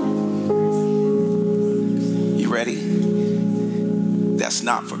 You ready? That's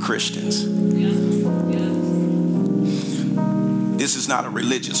not for Christians. This is not a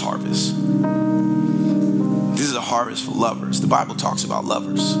religious harvest. This is a harvest for lovers. The Bible talks about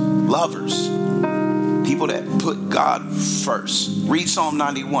lovers. Lovers. People that put God first. Read Psalm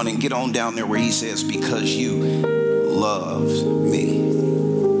 91 and get on down there where he says, because you loved me.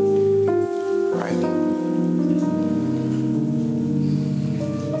 Right?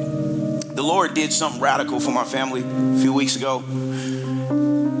 The Lord did something radical for my family a few weeks ago.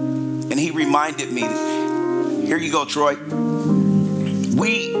 And he reminded me, here you go, Troy.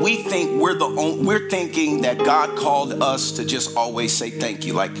 We think we're thinking that God called us to just always say thank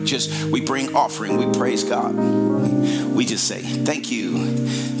you. Like just we bring offering, we praise God. We just say thank you.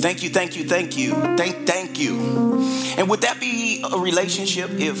 Thank you, thank you, thank you. Thank you. And would that be a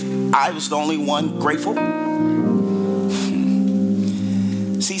relationship if I was the only one grateful?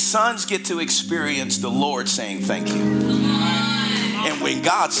 See, sons get to experience the Lord saying thank you. And when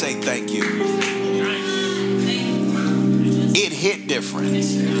God say thank you, it hit different.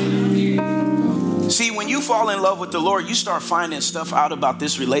 See, when you fall in love with the Lord, you start finding stuff out about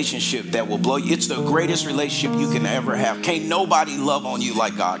this relationship that will blow you. It's the greatest relationship you can ever have. Can't nobody love on you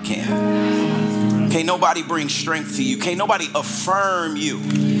like God can. Can't nobody bring strength to you. Can't nobody affirm you.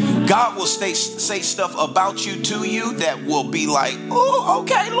 God will say stuff about you to you that will be like, oh,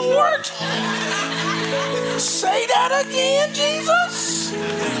 okay, Lord. Say that again, Jesus.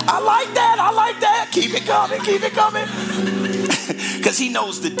 I like that. Keep it coming. Because he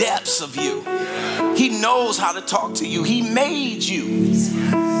knows the depths of you. He knows how to talk to you. He made you.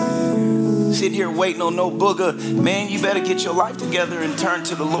 Sitting here waiting on no booger. Man, you better get your life together and turn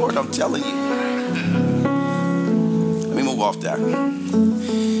to the Lord. I'm telling you. Let me move off that.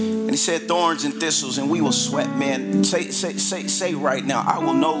 And he said thorns and thistles and we will sweat. Man, say right now, I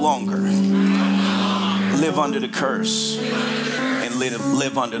will no longer live under the curse and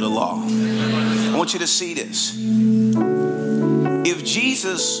live under the law. I want you to see this. If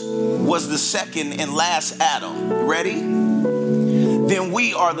Jesus was the second and last Adam, ready? Then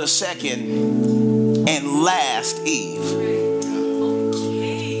we are the second and last Eve.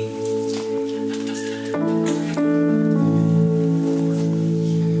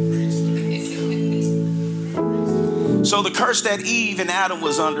 So the curse that Eve and Adam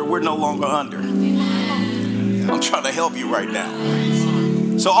was under, we're no longer under. I'm trying to help you right now.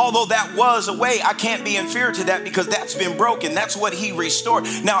 So although that was a way, I can't be inferior to that because that's been broken. That's what he restored.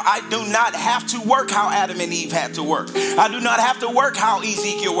 Now, I do not have to work how Adam and Eve had to work. I do not have to work how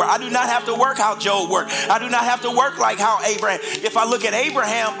Ezekiel worked. I do not have to work how Job worked. I do not have to work like how Abraham. If I look at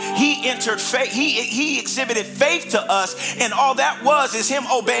Abraham, he entered faith. He exhibited faith to us, and all that was is him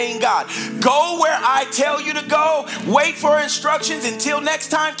obeying God. Go where I tell you to go. Wait for instructions. Until next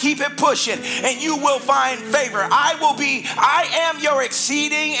time, keep it pushing, and you will find favor. I am your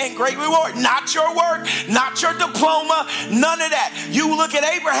exceeding and great reward. Not your work, not your diploma, none of that. You look at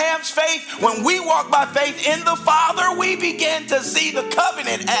Abraham's faith. When we walk by faith in the Father, we begin to see the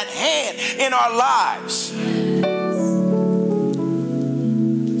covenant at hand in our lives.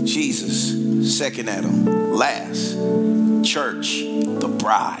 Jesus, second Adam, last, church, the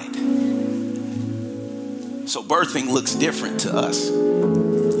bride. So birthing looks different to us.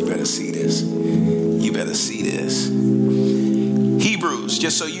 You better see this. You better see this. Hebrews,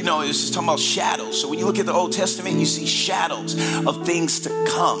 just so you know, it's talking about shadows. So when you look at the Old Testament, you see shadows of things to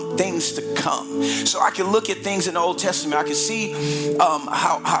come, things to come. So I can look at things in the Old Testament. I can see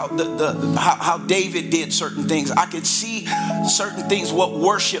how David did certain things. I could see certain things, what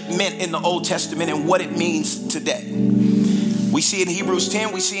worship meant in the Old Testament and what it means today. We see in Hebrews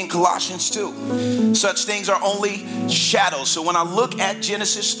 10, we see in Colossians 2. Such things are only shadows. So when I look at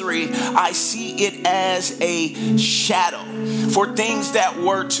Genesis 3, I see it as a shadow for things that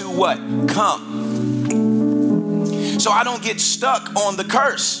were to what? Come. So I don't get stuck on the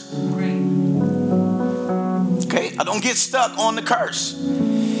curse. Okay? I don't get stuck on the curse.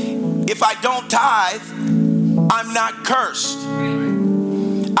 If I don't tithe, I'm not cursed.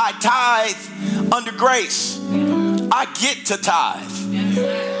 I tithe under grace. I get to tithe.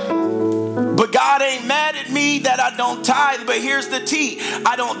 But God ain't mad at me that I don't tithe. But here's the T.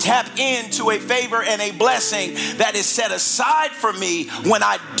 I don't tap into a favor and a blessing that is set aside for me when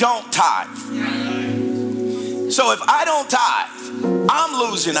I don't tithe. So if I don't tithe,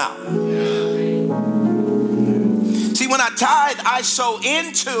 I'm losing out. See, when I tithe, I sow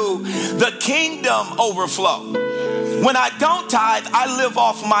into the kingdom overflow. When I don't tithe, I live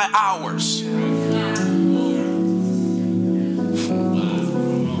off my hours.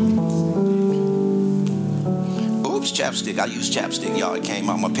 Oops, chapstick. I use chapstick, y'all. It came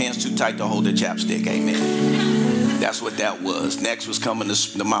out. My pants too tight to hold the chapstick. Amen. That's what that was. Next was coming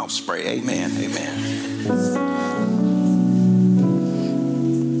the mouth spray. Amen. Amen.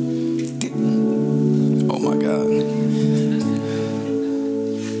 Oh my God.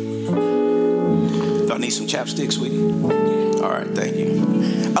 Y'all need some chapstick, sweetie? All right, thank you.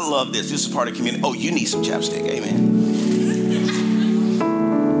 I love this. This is part of community. Oh, you need some chapstick. Amen.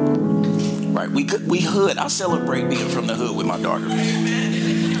 Right, we hood. I celebrate being from the hood with my daughter.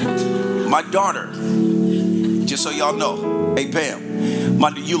 My daughter, just so y'all know, hey Pam,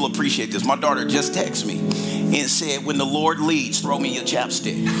 you'll appreciate this. My daughter just texted me and said, when the Lord leads, throw me your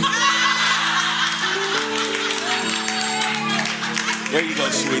chapstick. There you go,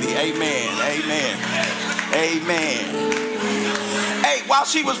 sweetie. Amen. Amen. Amen. Hey, while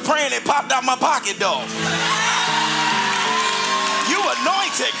she was praying, it popped out my pocket, though. You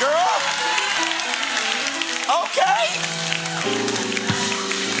anointed, girl. Okay.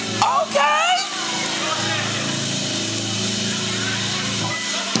 Okay.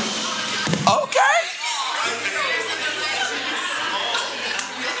 Okay.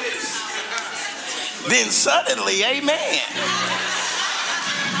 Then suddenly, amen.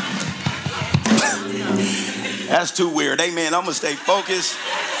 That's too weird. Amen. I'm going to stay focused.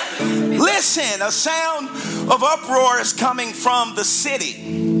 Listen, a sound of uproar is coming from the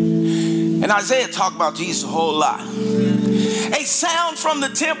city. And Isaiah talked about Jesus a whole lot. A sound from the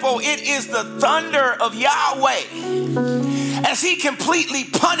temple. It is the thunder of Yahweh as he completely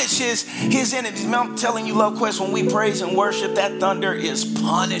punishes his enemies. I'm telling you, Love Quest, when we praise and worship, that thunder is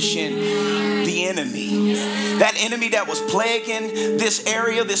punishing the enemy. That enemy that was plaguing this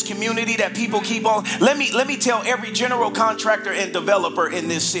area, this community that people keep on. Let me tell every general contractor and developer in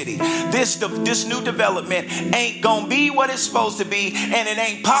this city, this new development ain't gonna be what it's supposed to be, and it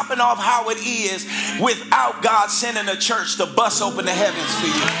ain't popping off how it is without God sending a church to bust open the heavens for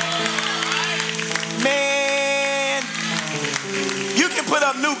you. Man, you can put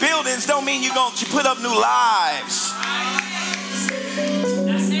up new buildings, don't mean you're going to put up new lives.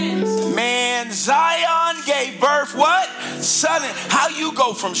 Man, Zion gave birth, what? Sudden. How you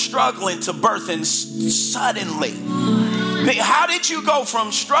go from struggling to birthing suddenly? How did you go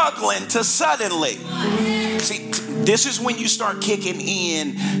from struggling to suddenly? See, this is when you start kicking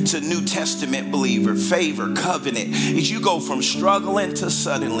in to New Testament believer, favor, covenant. Is you go from struggling to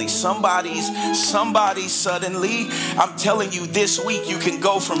suddenly. Somebody suddenly. I'm telling you, this week you can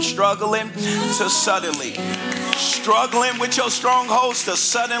go from struggling to suddenly. Struggling with your strongholds to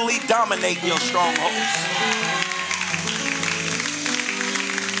suddenly dominate your strongholds.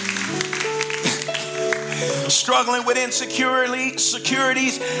 Struggling with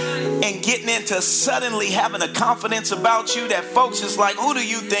insecurities and getting into suddenly having a confidence about you that folks is like, who do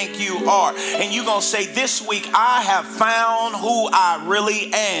you think you are? And you're going to say, this week I have found who I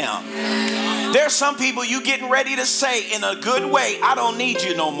really am. There's some people you getting ready to say in a good way, I don't need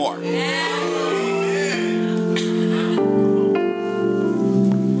you no more.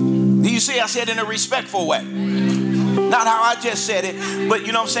 Do you see? I said in a respectful way. Not how I just said it, but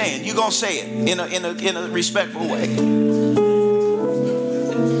you know what I'm saying? You're going to say it in a respectful way.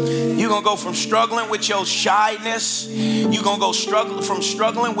 You're going to go from struggling with your shyness. You're going to go from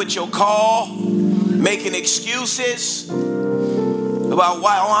struggling with your call, making excuses about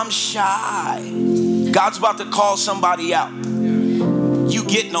why, I'm shy. God's about to call somebody out. you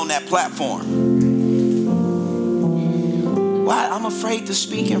getting on that platform. Why? I'm afraid to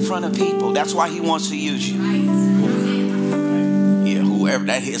speak in front of people. That's why he wants to use you. Yeah, whoever,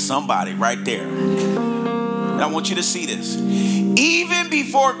 that hit somebody right there. And I want you to see this. Even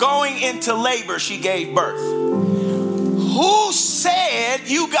before going into labor, she gave birth. Who said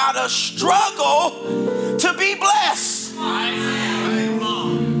you gotta struggle to be blessed?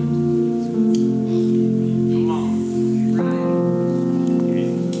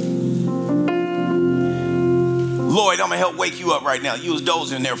 Lloyd, I'm gonna help wake you up right now. You was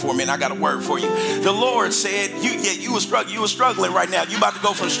dozing there for a minute. I got a word for you. The Lord said, you were struggling right now. You about to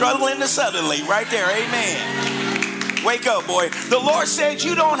go from struggling to suddenly right there. Amen. Wake up, boy. The Lord said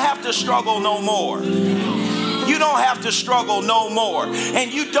you don't have to struggle no more. You don't have to struggle no more.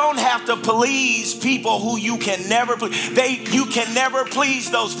 And you don't have to please people who you can never please. You can never please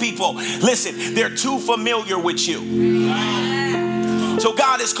those people. Listen, they're too familiar with you. So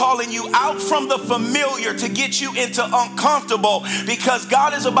God is calling you out from the familiar to get you into uncomfortable, because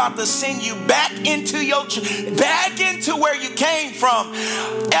God is about to send you back into where you came from,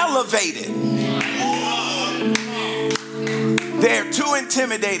 elevated. They're too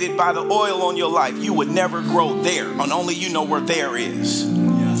intimidated by the oil on your life. You would never grow there, and only you know where there is.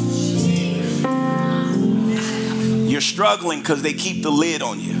 You're struggling because they keep the lid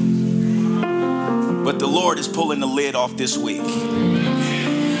on you. But the Lord is pulling the lid off this week.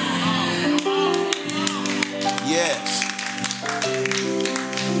 Yes.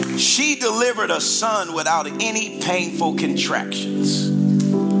 She delivered a son without any painful contractions.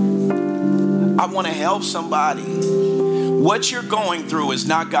 I want to help somebody. What you're going through is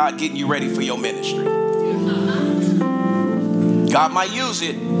not God getting you ready for your ministry. God might use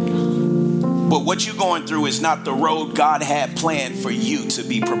it, but what you're going through is not the road God had planned for you to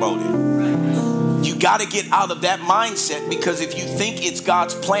be promoted. You got to get out of that mindset, because if you think it's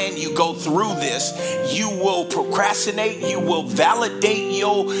God's plan, you go through this, you will procrastinate, you will validate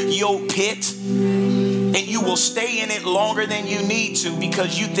your pit, and you will stay in it longer than you need to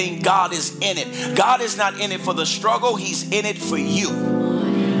because you think God is in it. God is not in it for the struggle. He's in it for you.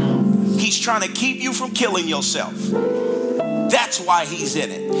 He's trying to keep you from killing yourself. That's why he's in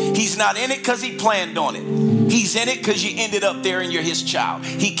it. He's not in it because he planned on it. He's in it because you ended up there and you're his child.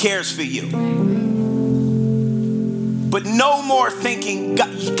 He cares for you. But no more thinking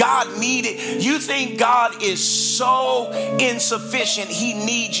God needed. You think God is so insufficient, he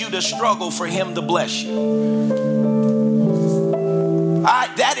needs you to struggle for him to bless you.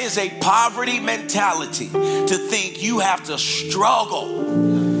 That is a poverty mentality, to think you have to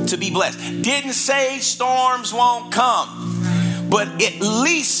struggle to be blessed. Didn't say storms won't come, but at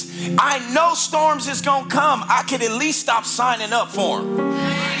least I know storms is going to come. I can at least stop signing up for them.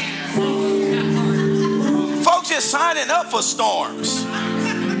 Folks just signing up for storms.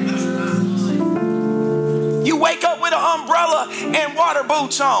 You wake up with an umbrella and water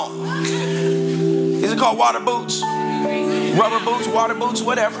boots on. Is it called water boots? Rubber boots, water boots,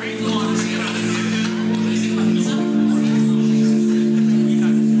 whatever.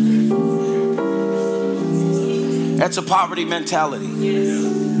 That's a poverty mentality.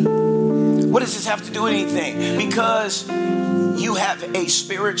 What does this have to do with anything? Because you have a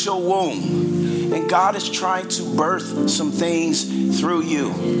spiritual womb, and God is trying to birth some things through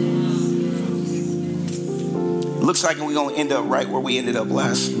you. It looks like we're going to end up right where we ended up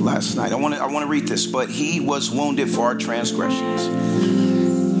last night. I want to read this. But he was wounded for our transgressions.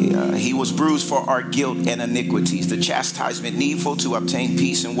 He was bruised for our guilt and iniquities. The chastisement needful to obtain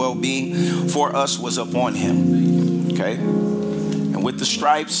peace and well-being for us was upon him. Okay? And with the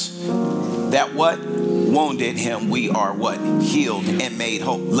stripes that what? Wounded him, we are what? Healed and made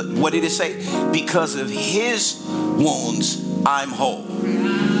whole. What did it say? Because of his wounds, I'm whole.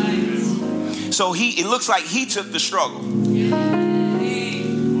 So it looks like he took the struggle.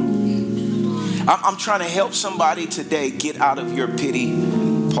 I'm trying to help somebody today get out of your pity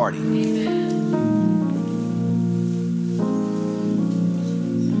party.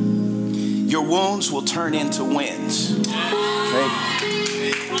 Your wounds will turn into wins. Okay?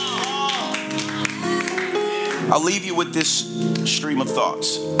 I'll leave you with this stream of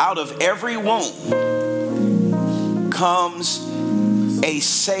thoughts. Out of every womb comes a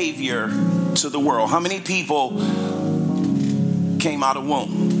savior to the world. How many people came out of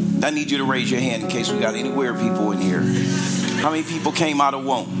womb? I need you to raise your hand in case we got any weird people in here. How many people came out of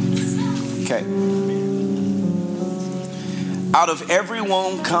womb? Okay. Out of every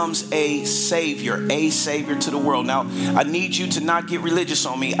womb comes a savior to the world. Now, I need you to not get religious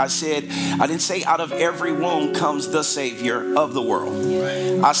on me. I didn't say out of every womb comes the savior of the world.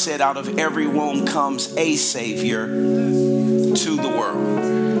 I said out of every womb comes a savior to the world.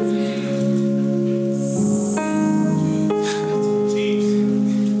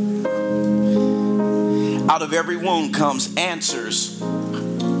 Out of every wound comes answers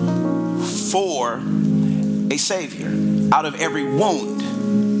for a Savior. Out of every wound,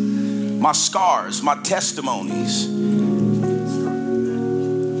 my scars, my testimonies,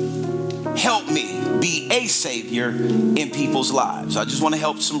 help me be a Savior in people's lives. I just want to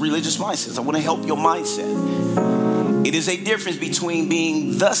help some religious mindsets. I want to help your mindset. It is a difference between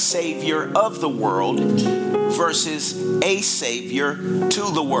being the Savior of the world versus a Savior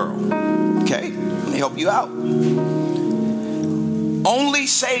to the world. Okay, let me help you out. Only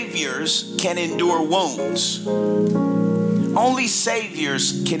Saviors can endure wounds. Only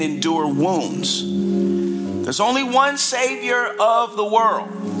Saviors can endure wounds. There's only one Savior of the world.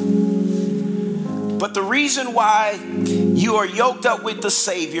 But the reason why you are yoked up with the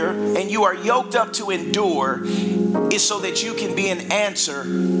Savior and you are yoked up to endure is so that you can be an answer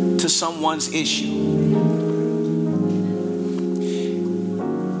to someone's issue.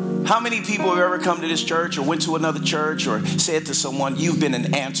 How many people have ever come to this church or went to another church or said to someone, you've been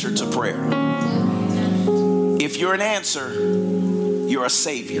an answer to prayer? If you're an answer, you're a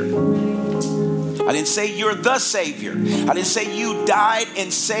Savior. I didn't say you're the Savior. I didn't say you died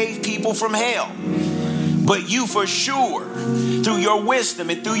and saved people from hell. But you for sure, through your wisdom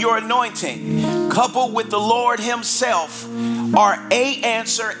and through your anointing, coupled with the Lord himself, are a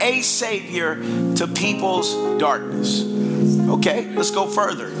answer, a Savior to people's darkness. Okay, let's go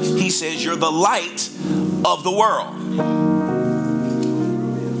further. He says you're the light of the world.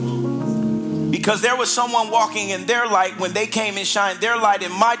 Because there was someone walking in their light when they came and shined their light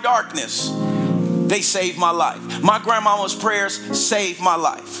in my darkness. They saved my life. My grandmama's prayers saved my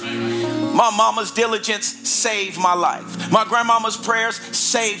life. My mama's diligence saved my life. My grandmama's prayers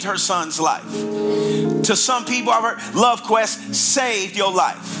saved her son's life. To some people, I've heard Love Quest saved your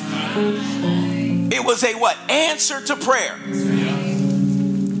life. It was a what? Answer to prayer.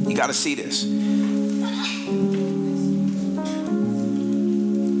 You got to see this.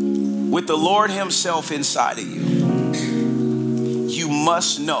 With the Lord himself inside of you, you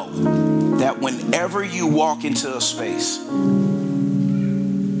must know that whenever you walk into a space,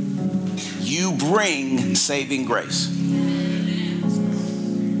 you bring saving grace.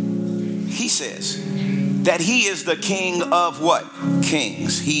 He says that he is the King of what?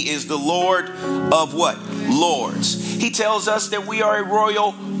 Kings. He is the Lord of what? Lords. He tells us that we are a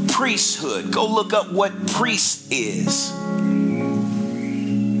royal priesthood. Go look up what priest is.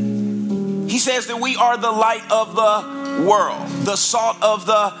 He says that we are the light of the world, the salt of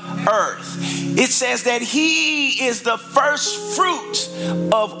the earth. It says that he is the first fruit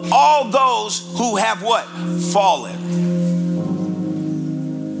of all those who have what? Fallen.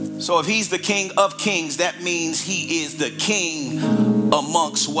 So if he's the King of kings, that means he is the king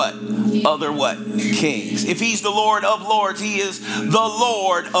amongst what? Other what? Kings. If he's the Lord of lords, he is the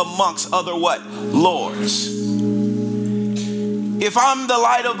Lord amongst other what? Lords. If I'm the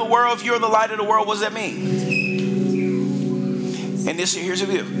light of the world, if you're the light of the world, what does that mean? And here's a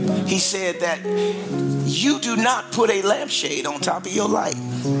view. He said that you do not put a lampshade on top of your light.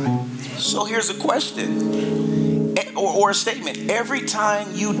 So here's a question or a statement. Every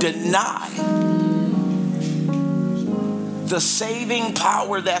time you deny the saving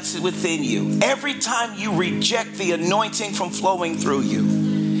power that's within you, every time you reject the anointing from flowing through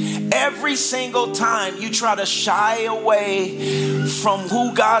you, every single time you try to shy away from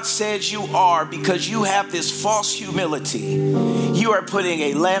who God says you are because you have this false humility, you are putting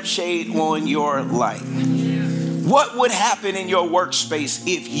a lampshade on your light. What would happen in your workspace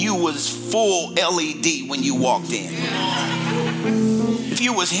if you was full LED when you walked in? If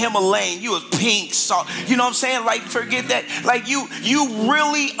you was Himalayan, you was pink, salt, you know what I'm saying? Like, forget that. Like you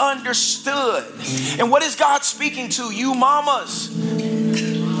really understood. And what is God speaking to you mamas?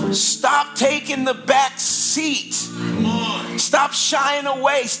 Stop taking the back seat. Stop shying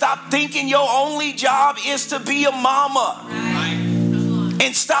away. Stop thinking your only job is to be a mama.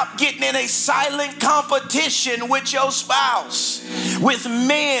 And stop getting in a silent competition with your spouse, with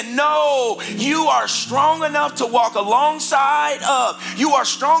men. No, you are strong enough to walk alongside of. You are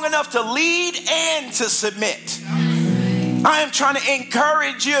strong enough to lead and to submit. I am trying to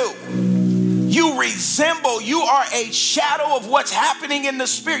encourage you. You resemble, you are a shadow of what's happening in the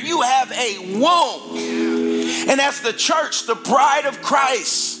spirit. You have a womb. And as the church, the bride of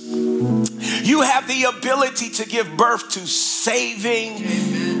Christ, you have the ability to give birth to saving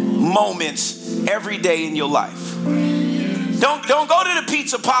moments every day in your life. Don't go to the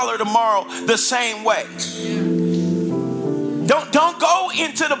pizza parlor tomorrow the same way. Don't go in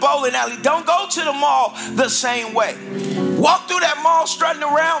into the bowling alley. Don't go to the mall the same way. Walk through that mall strutting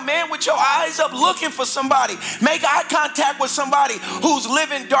around, man, with your eyes up looking for somebody. Make eye contact with somebody who's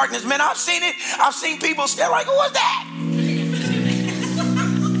living darkness. Man, I've seen it. I've seen people stare like, who was that?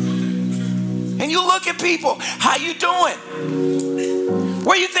 And you look at people, how you doing?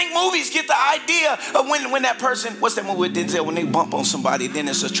 Where you think movies get the idea of when that person, what's that movie with Denzel, when they bump on somebody, then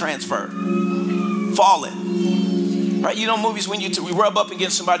it's a transfer. Falling. Right? You know movies when you rub up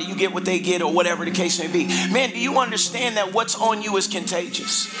against somebody, you get what they get or whatever the case may be. Man, do you understand that what's on you is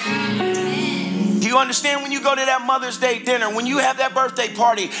contagious? Do you understand when you go to that Mother's Day dinner, when you have that birthday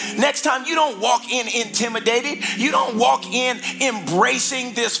party, next time you don't walk in intimidated, you don't walk in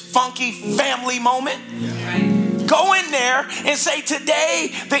embracing this funky family moment. Go in there and say,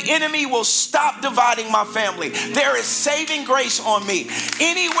 today the enemy will stop dividing my family. There is saving grace on me.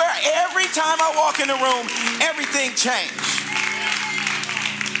 Anywhere, every time I walk in the room, everything changed.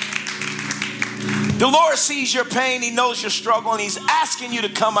 The Lord sees your pain. He knows your struggle, and he's asking you to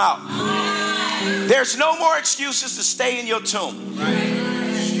come out. There's no more excuses to stay in your tomb.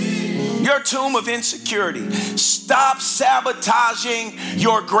 Your tomb of insecurity. Stop sabotaging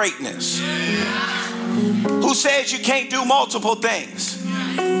your greatness. Who says you can't do multiple things?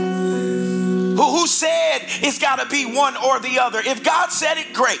 Who said it's got to be one or the other? If God said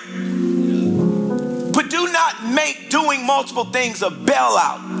it, great. But do not make doing multiple things a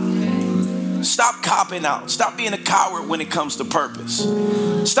bailout. Stop copping out. Stop being a coward when it comes to purpose.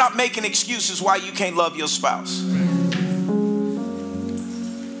 Stop making excuses why you can't love your spouse.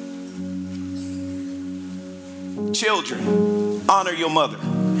 Children, honor your mother.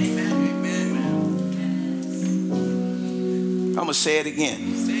 I'm going to say it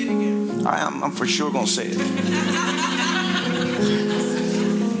again. I'm for sure going to say it.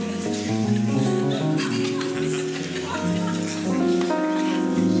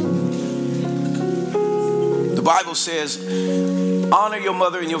 The Bible says, honor your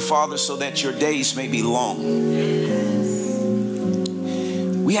mother and your father so that your days may be long.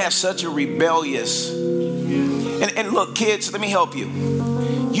 We have such a rebellious, and look, kids, let me help you.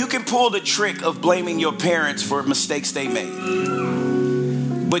 You can pull the trick of blaming your parents for mistakes they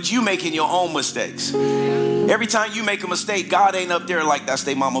made, but you making your own mistakes. Every time you make a mistake, God ain't up there like that's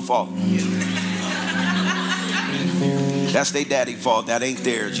their mama fault. That's their daddy fault. That ain't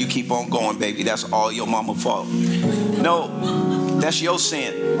theirs. You keep on going, baby. That's all your mama fault. No, that's your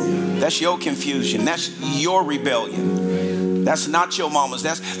sin. That's your confusion. That's your rebellion. That's not your mama's.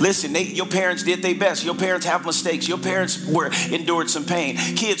 Listen, your parents did their best. Your parents have mistakes. Your parents endured some pain.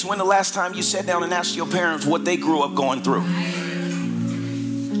 Kids, when the last time you sat down and asked your parents what they grew up going through?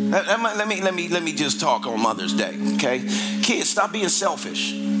 Let me just talk on Mother's Day, okay? Kids, stop being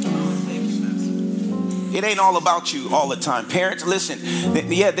selfish. It ain't all about you all the time. Parents, listen,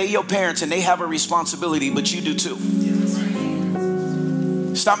 yeah, they're your parents and they have a responsibility, but you do too.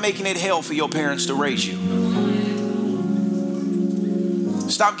 Stop making it hell for your parents to raise you.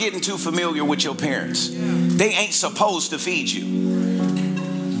 Stop getting too familiar with your parents. They ain't supposed to feed you.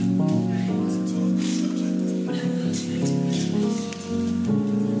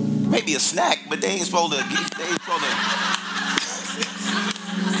 Maybe a snack, but they ain't supposed to.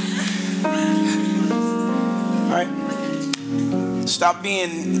 All right. Stop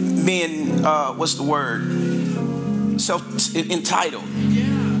being what's the word? Entitled.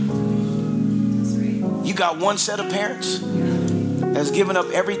 You got one set of parents that's given up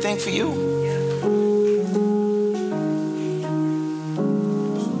everything for you.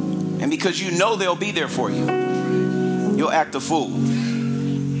 And because you know they'll be there for you, you'll act a fool.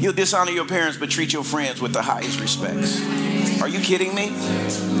 You'll dishonor your parents but treat your friends with the highest respects. Are you kidding me?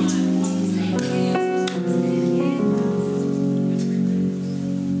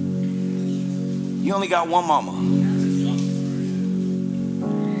 You only got one mama.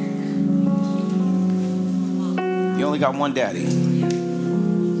 You only got one daddy.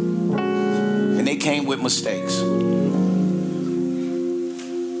 And they came with mistakes.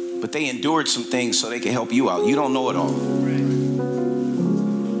 But they endured some things so they can help you out. You don't know it all.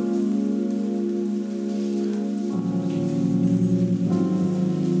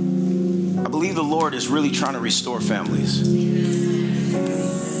 I believe the Lord is really trying to restore families.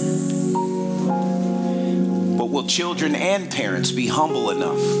 But will children and parents be humble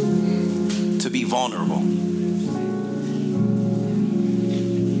enough to be vulnerable?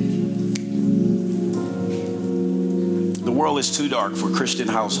 The world is too dark for Christian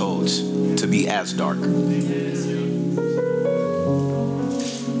households to be as dark.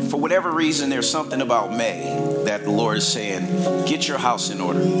 For whatever reason, there's something about May that the Lord is saying, get your house in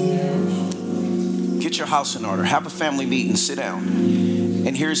order. Get your house in order. Have a family meeting. Sit down.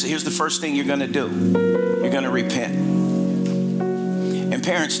 And here's the first thing you're going to do. You're going to repent. And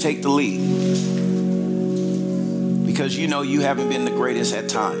parents, take the lead. Because you know you haven't been the greatest at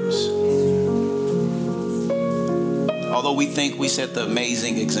times. Although we think we set the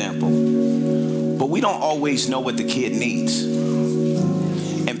amazing example. But we don't always know what the kid needs.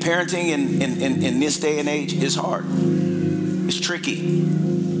 And parenting in this day and age is hard. It's tricky.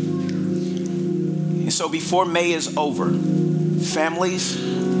 And so before May is over, families,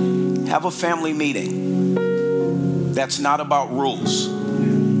 have a family meeting. That's not about rules,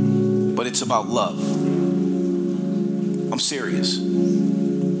 but it's about love. I'm serious.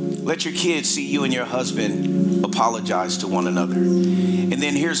 Let your kids see you and your husband apologize to one another. And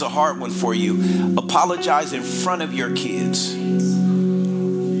then here's a hard one for you. Apologize in front of your kids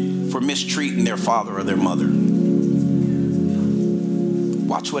for mistreating their father or their mother.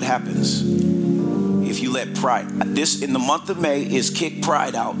 Watch what happens if you let pride. This in the month of May is Kick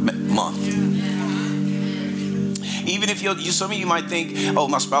Pride Out month. Even if some of you might think, oh,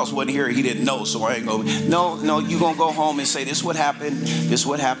 my spouse wasn't here, he didn't know, so I ain't going. No, you're going to go home and say, this is what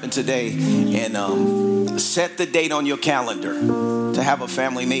happened today. And set the date on your calendar to have a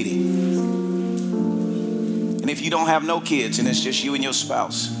family meeting. And if you don't have no kids and it's just you and your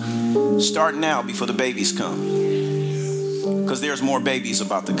spouse, start now before the babies come. Because there's more babies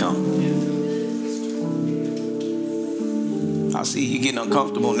about to come. I see you getting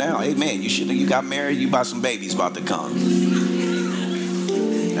uncomfortable now. Amen. You got married, you got some babies about to come.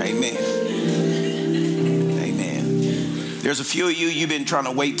 Amen. Amen. There's a few of you've been trying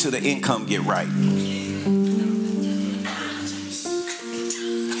to wait till the income get right.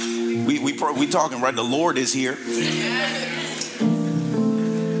 We talking, right? The Lord is here.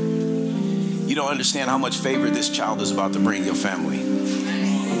 You don't understand how much favor this child is about to bring your family.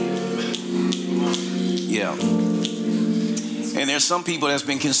 Yeah. And there's some people that's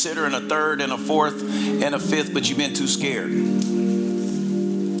been considering a third and a fourth and a fifth, but you've been too scared.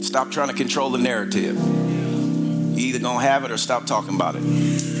 Stop trying to control the narrative. You either gonna have it or stop talking about it.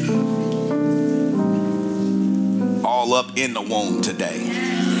 All up in the womb today.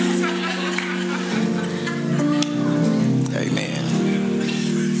 Amen.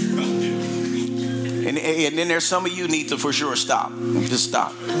 And then there's some of you need to for sure stop. Just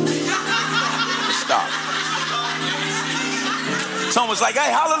stop. Just stop. Someone's like, hey,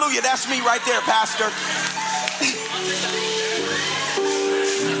 hallelujah, that's me right there, Pastor.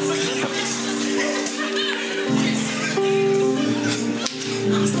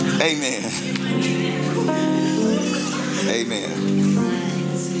 Amen. Amen.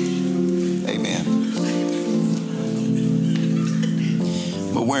 Amen.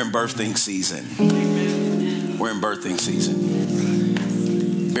 But we're in birthing season. We're in birthing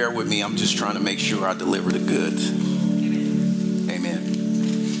season. Bear with me, I'm just trying to make sure I deliver the goods.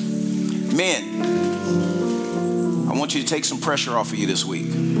 Men, I want you to take some pressure off of you this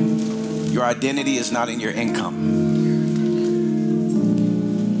week. Your identity is not in your income.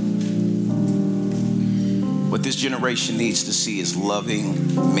 What this generation needs to see is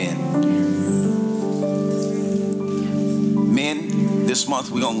loving men. Men, this month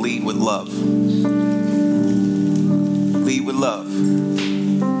we're going to lead with love. Lead with love.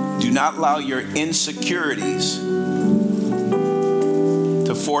 Do not allow your insecurities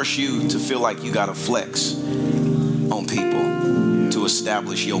to force you to feel like you got to flex on people to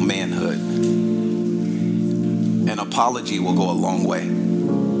establish your manhood. An apology will go a long way.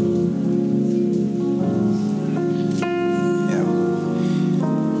 Yeah.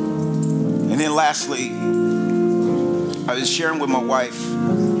 And then lastly, I was sharing with my wife,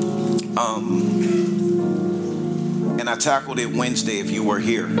 and I tackled it Wednesday if you were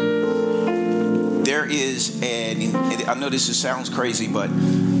here. There is I know this sounds crazy, but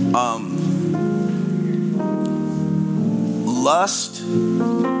lust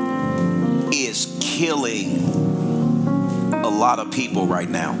is killing a lot of people right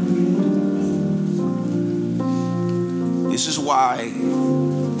now. This is why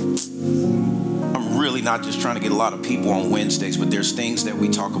I'm really not just trying to get a lot of people on Wednesdays, but there's things that we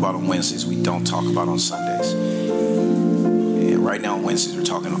talk about on Wednesdays we don't talk about on Sundays. Right now on Wednesdays, we're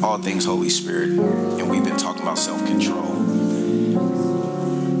talking all things Holy Spirit, and we've been talking about self-control.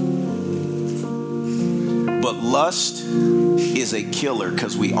 But lust is a killer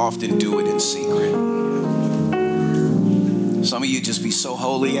because we often do it in secret. Some of you just be so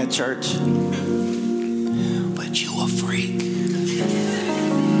holy at church, but you a freak.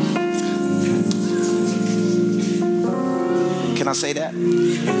 Can I say that?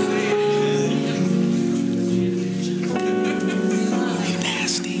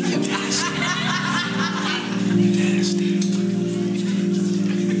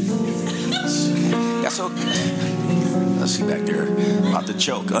 Beyonce back there about to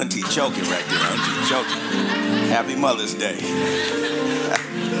choke. Auntie choking right there. Auntie choking. Happy Mother's Day.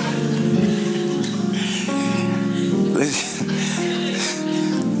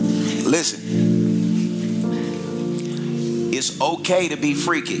 Listen. It's okay to be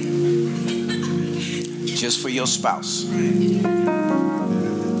freaky. Just for your spouse.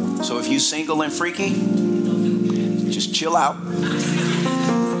 So if you're single and freaky, just chill out.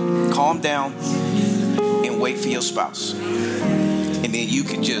 Calm down. And wait for your spouse. And then you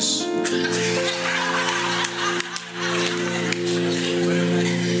can just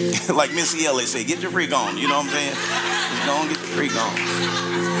like Missy Elliott said, get your freak on. You know what I'm saying? Just go and get your freak on.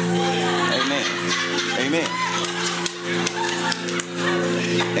 Amen. Amen.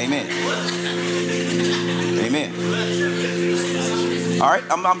 Amen. Amen. All right,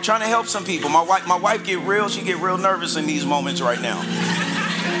 I'm trying to help some people. My wife she get real nervous in these moments right now.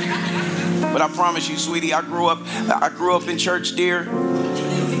 But I promise you, sweetie, I grew up in church, dear,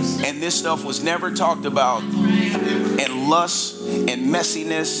 and this stuff was never talked about. And lust and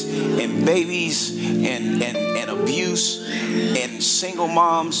messiness and babies and abuse and single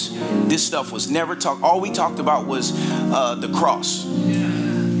moms, this stuff was never talked. All we talked about was the cross.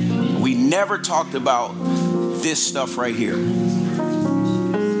 We never talked about this stuff right here.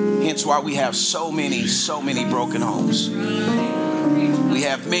 Hence why we have so many broken homes. We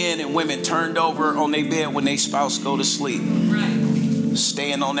have men and women turned over on their bed when their spouse go to sleep.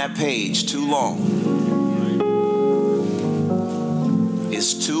 Staying on that page too long.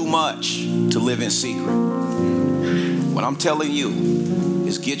 It's too much to live in secret. What I'm telling you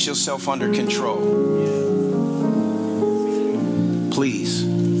is get yourself under control. Please,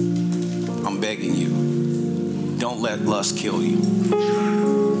 I'm begging you. Don't let lust kill you.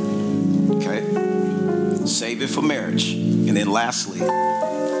 Okay? Save it for marriage. And then lastly,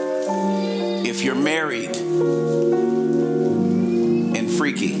 if you're married and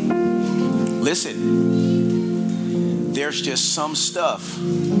freaky, listen, there's just some stuff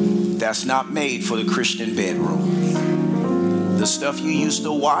that's not made for the Christian bedroom. The stuff you used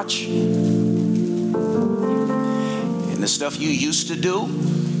to watch and the stuff you used to do,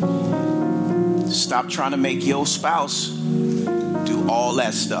 stop trying to make your spouse do all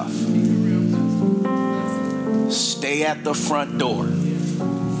that stuff. Stay at the front door.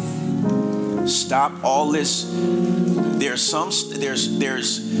 Stop all this. There's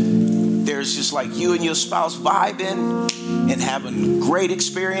just like you and your spouse vibing and having great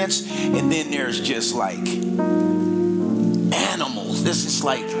experience, and then there's just like animals. This is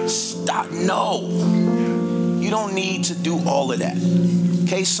like, stop. No, you don't need to do all of that.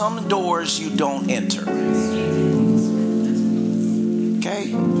 Okay, some doors you don't enter. Okay,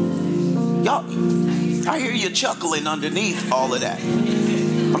 y'all, I hear you chuckling underneath all of that.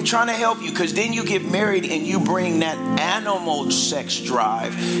 I'm trying to help you, because then you get married and you bring that animal sex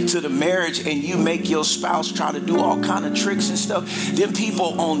drive to the marriage, and you make your spouse try to do all kind of tricks and stuff. Then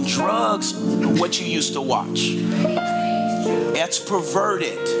people on drugs, what you used to watch. That's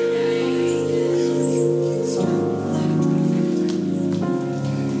perverted.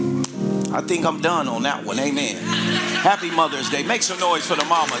 I think I'm done on that one. Amen. Happy Mother's Day. Make some noise for the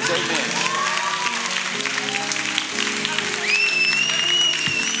mamas. Amen.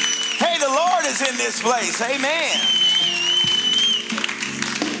 Hey, the Lord is in this place. Amen.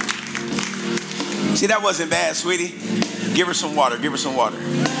 See, that wasn't bad, sweetie. Give her some water. Give her some water.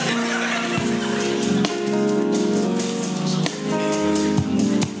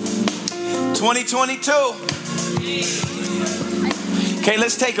 2022. Okay,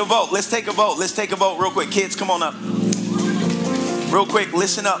 let's take a vote. Let's take a vote. Let's take a vote real quick. Kids, come on up. Real quick,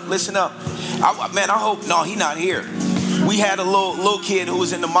 listen up. Listen up. I hope, no, he's not here. We had a little kid who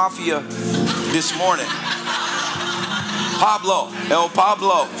was in the mafia this morning. Pablo, El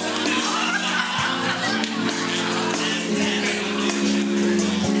Pablo.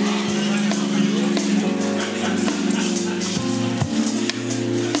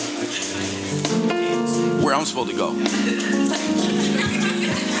 Where I'm supposed to go.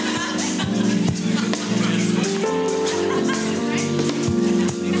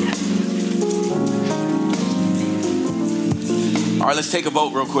 All right, let's take a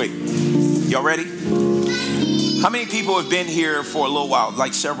vote real quick. Y'all ready? How many people have been here for a little while,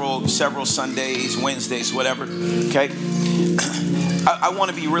 like several Sundays, Wednesdays, whatever? Okay. I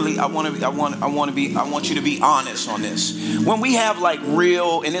want you to be honest on this. When we have like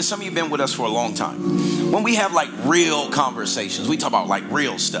real, and then some of you have been with us for a long time. When we have like real conversations, we talk about like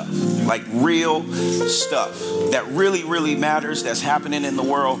real stuff that really, really matters, that's happening in the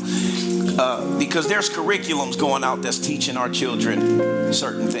world. because there's curriculums going out that's teaching our children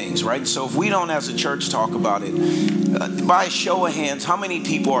certain things, right? So if we don't as a church talk about it, by a show of hands, how many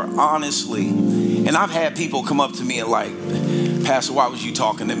people are honestly, and I've had people come up to me and like, Pastor, why was you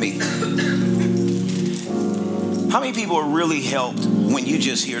talking to me? How many people are really helped when you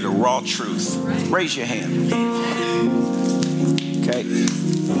just hear the raw truth? Raise your hand. Okay.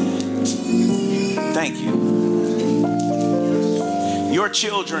 Thank you. Your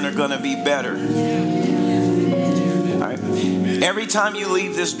children are going to be better. All right. Every time you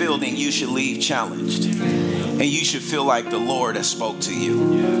leave this building, you should leave challenged. And you should feel like the Lord has spoke to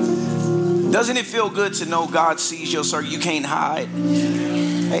you. Doesn't it feel good to know God sees your circle? You can't hide.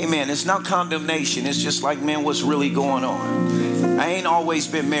 Amen. It's not condemnation. It's just like, man, what's really going on? I ain't always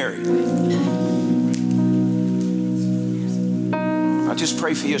been married. I just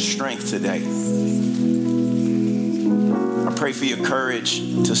pray for your strength today. I pray for your courage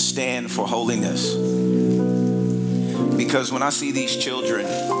to stand for holiness. Because when I see these children,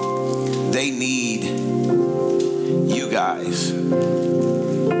 they need you guys.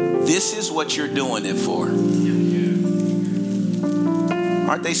 This is what you're doing it for.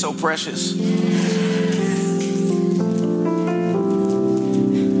 Aren't they so precious?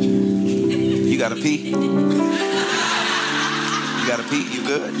 You gotta pee? You gotta pee? You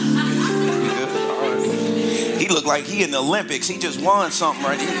good? You good? All right. He looked like he in the Olympics. He just won something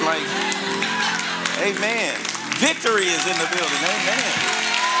right here. Like, amen. Victory is in the building. Amen.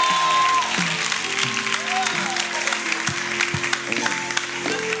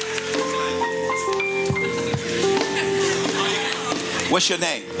 What's your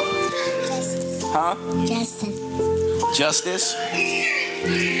name? Huh? Justice. Justice?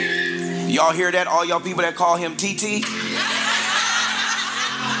 Y'all hear that? All y'all people that call him TT?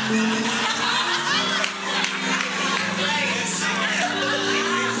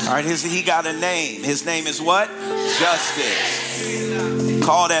 All right, he got a name. His name is what? Justice.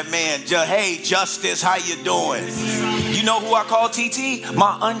 Call that man. Hey, Justice, how you doing? You know who I call TT?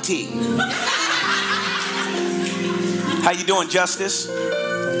 My auntie. How you doing, Justice?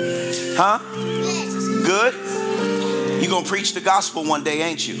 Huh? Good? You gonna preach the gospel one day,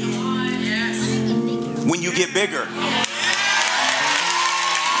 ain't you? When you get bigger.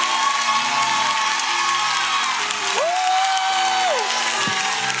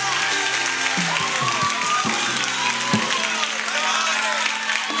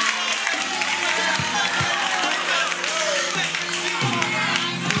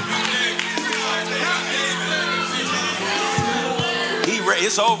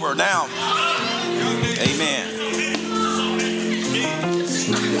 It's over now. Amen.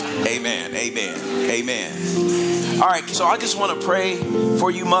 Amen. Amen. Amen. All right. So I just want to pray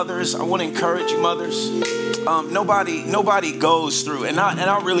for you mothers. I want to encourage you mothers. Nobody goes through, and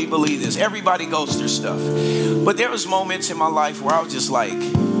I really believe this. Everybody goes through stuff. But there was moments in my life where I was just like,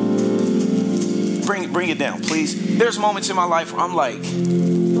 bring it down, please. There's moments in my life where I'm like,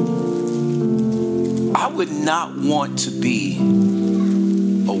 I would not want to be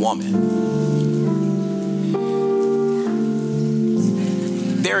a woman.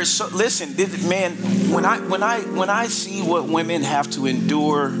 There is so, listen, man, when I see what women have to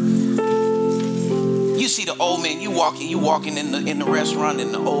endure, you see the old man, you walking in the restaurant,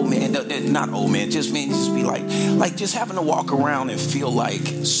 and the old man, not old man, just be like just having to walk around and feel like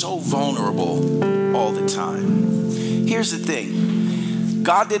so vulnerable all the time. Here's the thing.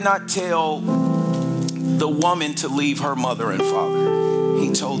 God did not tell the woman to leave her mother and father.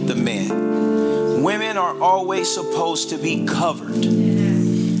 He told the man. Women are always supposed to be covered.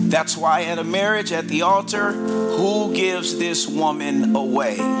 That's why at a marriage, at the altar, who gives this woman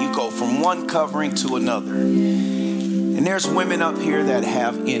away? You go from one covering to another. And there's women up here that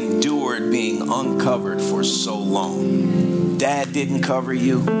have endured being uncovered for so long. Dad didn't cover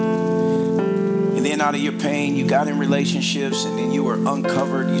you. And then out of your pain, you got in relationships, and then you were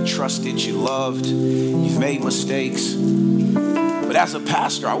uncovered. You trusted, you loved, you've made mistakes. But as a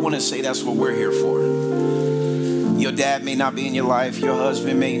pastor, I want to say that's what we're here for. Your dad may not be in your life. Your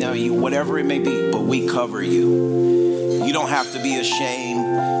husband may not, whatever it may be, but we cover you. You don't have to be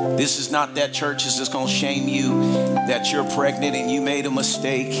ashamed. This is not that church is just going to shame you that you're pregnant and you made a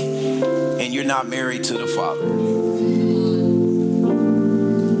mistake and you're not married to the Father.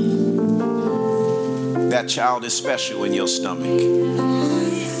 That child is special in your stomach.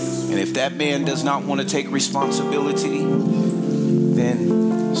 And if that man does not want to take responsibility,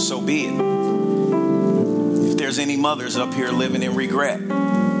 then so be it. If there's any mothers up here living in regret,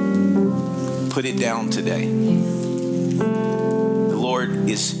 put it down today. The Lord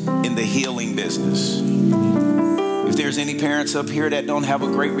is in the healing business. If there's any parents up here that don't have a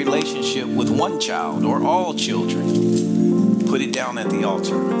great relationship with one child or all children, put it down at the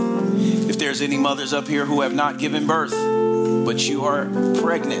altar. If there's any mothers up here who have not given birth, but you are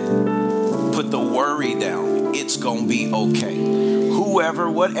pregnant, put the worry down. It's going to be okay.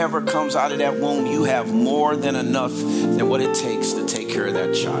 Whoever, whatever comes out of that womb, you have more than enough than what it takes to take care of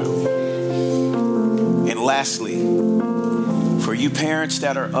that child. And lastly, for you parents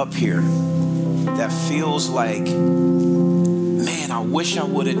that are up here that feels like, man, I wish I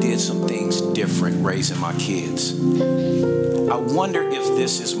would have did some things different raising my kids. I wonder if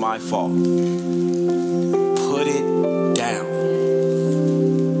this is my fault. Put it down.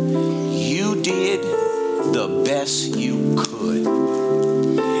 You did the best you could.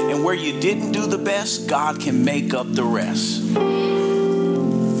 And where you didn't do the best, God can make up the rest.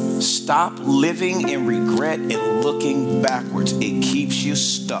 Stop living in regret and looking backwards. It keeps you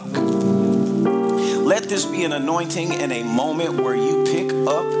stuck. Let this be an anointing and a moment where you pick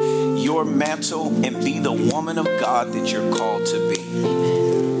up your mantle and be the woman of God that you're called to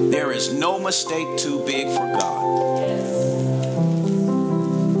be. There is no mistake too big for God.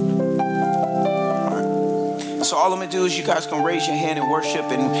 So all I'm going to do is you guys can raise your hand and worship,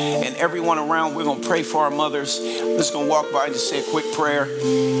 and everyone around, we're going to pray for our mothers. We're just going to walk by and just say a quick prayer,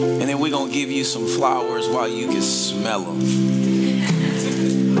 and then we're going to give you some flowers while you can smell them.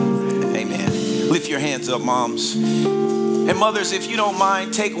 Amen. Lift your hands up, moms. And mothers, if you don't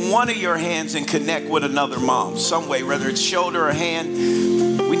mind, take one of your hands and connect with another mom some way, whether it's shoulder or hand.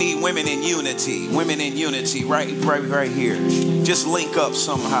 We need women in unity. Women in unity right here. Just link up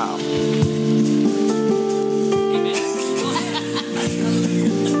somehow.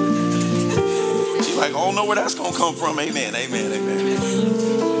 Like, I don't know where that's going to come from. Amen, amen, amen.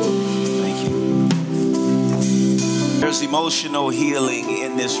 Thank you. There's emotional healing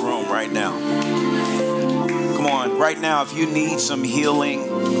in this room right now. Come on, right now, if you need some healing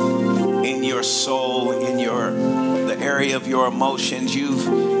in your soul, in the area of your emotions, you've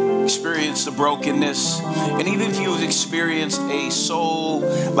experienced the brokenness, and even if you've experienced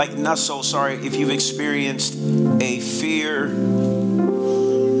if you've experienced a fear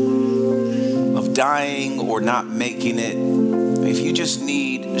dying or not making it, if you just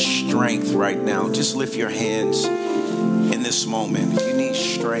need strength right now, just lift your hands in this moment. If you need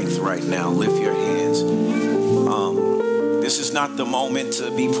strength right now, lift your hands. This is not the moment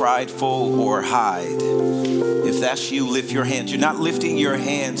to be prideful or hide. If that's you, lift your hands. You're not lifting your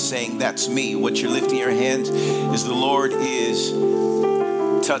hands saying that's me. What you're lifting your hands is the Lord is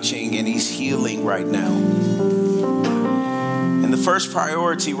touching and he's healing right now. The first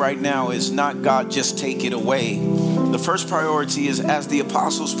priority right now is not God, just take it away. The first priority is, as the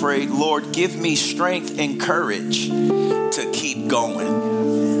apostles prayed, Lord, give me strength and courage to keep going.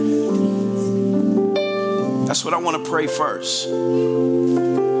 That's what I want to pray first.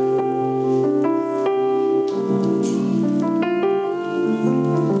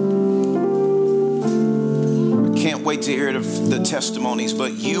 Can't wait to hear the testimonies,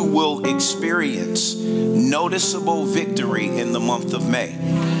 but you will experience noticeable victory in the month of May.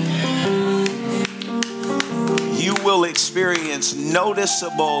 You will experience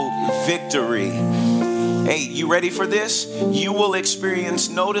noticeable victory. Hey, you ready for this? You will experience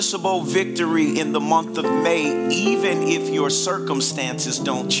noticeable victory in the month of May, even if your circumstances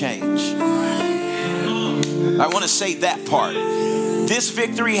don't change. I want to say that part. This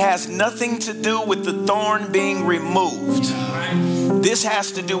victory has nothing to do with the thorn being removed. This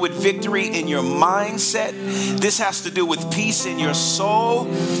has to do with victory in your mindset. This has to do with peace in your soul.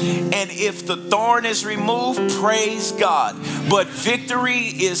 And if the thorn is removed, praise God. But victory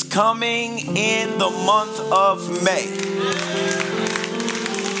is coming in the month of May.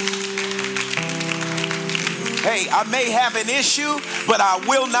 Hey, I may have an issue, but I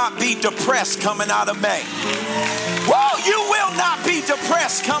will not be depressed coming out of May. Whoa, you will not be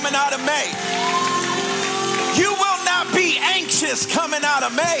depressed coming out of May. You will not be anxious coming out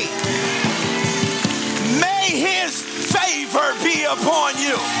of May. May his favor be upon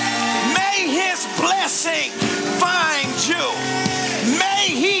you. May his blessing find you. May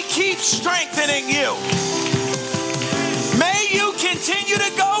he keep strengthening you. May you continue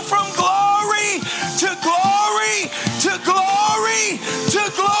to go from glory to glory to glory to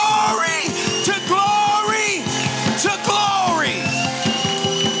glory to glory to glory.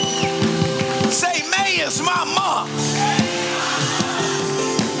 Say, May is my month.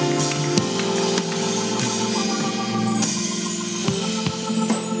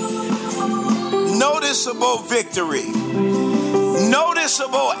 Noticeable victory.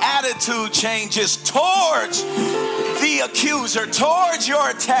 Noticeable attitude attitude changes towards the accuser, towards your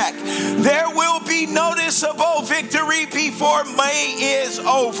attack, there will be noticeable victory before May is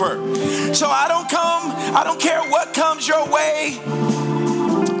over. So I don't care what comes your way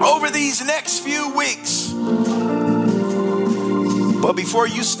over these next few weeks. But before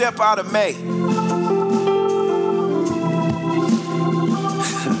you step out of May,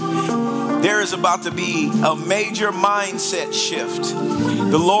 there is about to be a major mindset shift.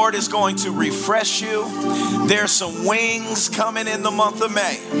 The Lord is going to refresh you. There's some wings coming in the month of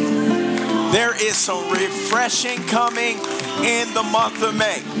May. There is some refreshing coming in the month of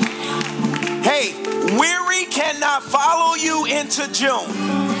May. Hey, weary cannot follow you into June.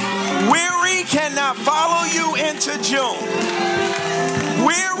 Weary cannot follow you into June.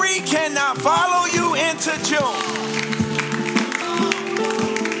 Weary cannot follow you into June.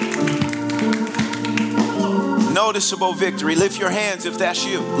 Noticeable victory. Lift your hands if that's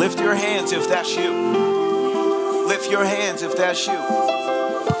you. Lift your hands if that's you. Lift your hands if that's you.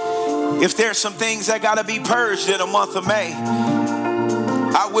 If there's some things that got to be purged in the month of May,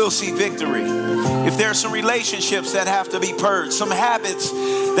 I will see victory. If there's some relationships that have to be purged, some habits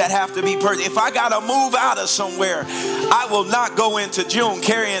that have to be purged, if I got to move out of somewhere, I will not go into June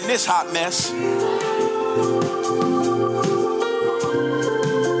carrying this hot mess.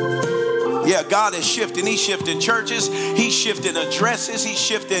 Yeah, God is shifting. He's shifting churches. He's shifting addresses. He's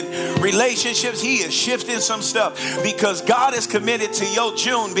shifting relationships. He is shifting some stuff because God is committed to your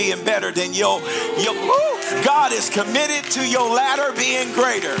June being better than your God is committed to your latter being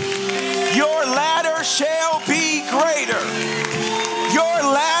greater. Your latter shall be greater. Your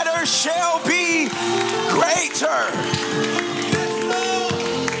latter shall be greater.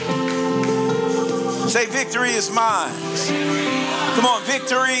 Say, victory is mine. Come on,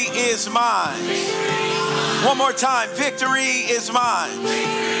 victory is mine. One more time, victory is mine.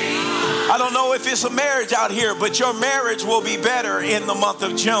 I don't know if it's a marriage out here, but your marriage will be better in the month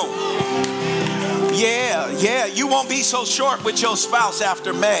of June. Yeah, you won't be so short with your spouse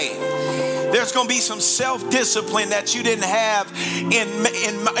after May. There's going to be some self-discipline that you didn't have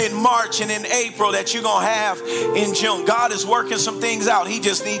in March and in April that you're going to have in June. God is working some things out. He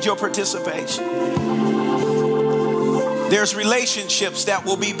just needs your participation. There's relationships that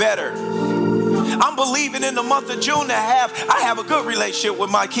will be better. I'm believing in the month of June I have a good relationship with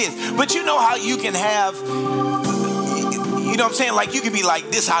my kids. But you know how you can have, you know what I'm saying? Like you can be like,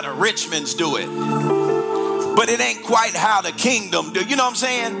 this how the Richmonds do it. But it ain't quite how the kingdom do. You know what I'm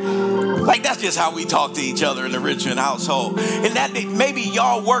saying? Like that's just how we talk to each other in the Richmond household. And that maybe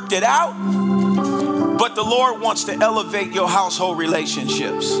y'all worked it out. But the Lord wants to elevate your household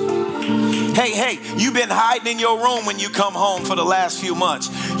relationships. Hey, you've been hiding in your room when you come home for the last few months.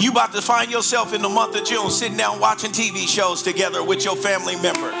 You about to find yourself in the month of June sitting down watching TV shows together with your family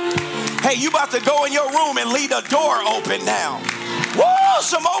member. Hey, you about to go in your room and leave the door open now. Woo,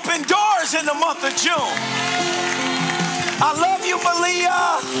 some open doors in the month of June. I love you, Malia.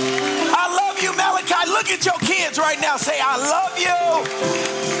 I love you, Malachi. Look at your kids right now. Say, I love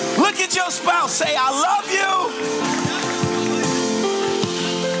you. Look at your spouse. Say, I love you.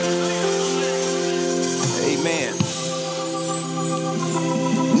 Amen.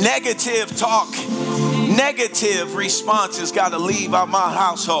 Negative talk, negative responses got to leave out my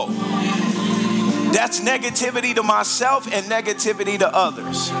household. That's negativity to myself and negativity to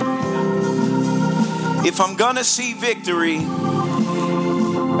others. If I'm going to see victory,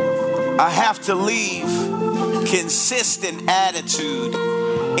 I have to leave consistent attitude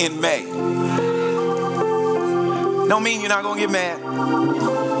in May. Don't mean you're not going to get mad.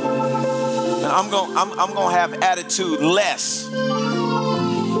 I'm going to have attitude less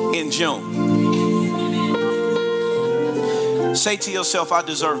in June. Say to yourself, I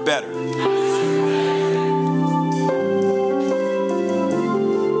deserve better.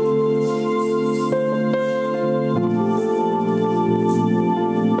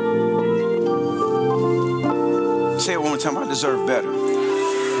 Say it one more time, I deserve better.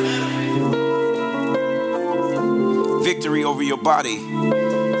 Victory over your body.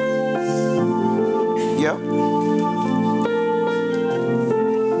 Yep.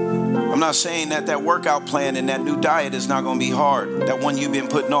 I'm not saying that workout plan and that new diet is not going to be hard. That one you've been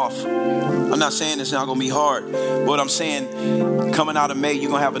putting off. I'm not saying it's not going to be hard. But what I'm saying, coming out of May, you're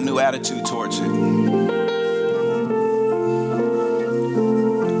going to have a new attitude towards it. I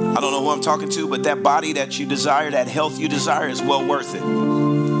don't know who I'm talking to, but that body that you desire, that health you desire is well worth it.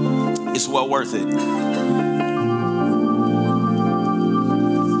 It's well worth it.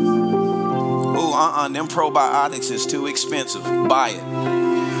 Them probiotics is too expensive. Buy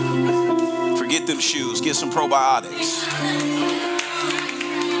it. Forget them shoes. Get some probiotics.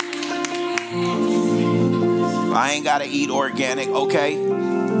 I ain't got to eat organic. Okay,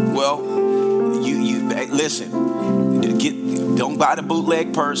 well, you listen. Don't buy the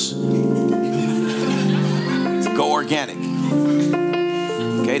bootleg purse. Go organic.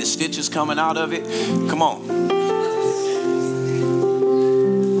 Okay, the stitches coming out of it. Come on.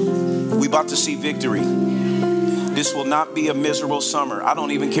 We about to see victory. This will not be a miserable summer. I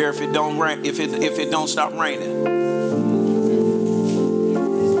don't even care if it don't rain, if it don't stop raining.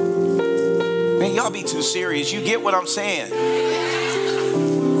 Man, y'all be too serious. You get what I'm saying?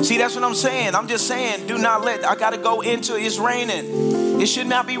 See, that's what I'm saying. I'm just saying, do not let, I got to go into it's raining. It should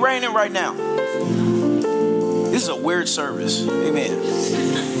not be raining right now. This is a weird service. Amen.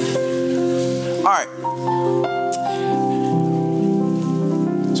 All right.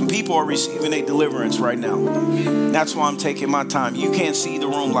 Some people are receiving a deliverance right now. That's why I'm taking my time. You can't see the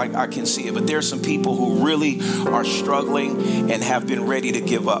room like I can see it, but there's some people who really are struggling and have been ready to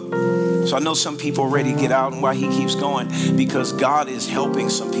give up. So I know some people are ready to get out, and why he keeps going, because God is helping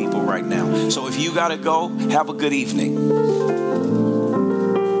some people right now. So if you got to go, have a good evening.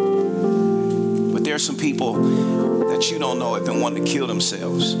 But there's some people that you don't know have been wanting to kill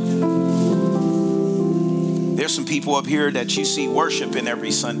themselves. There's some people up here that you see worshiping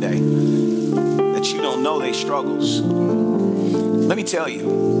every Sunday that you don't know they struggles. Let me tell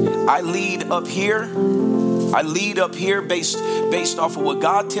you, I lead up here based off of what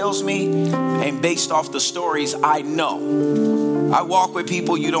God tells me and based off the stories I know. I walk with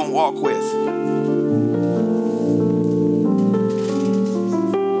people you don't walk with.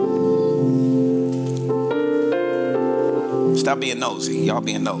 Stop being nosy. Y'all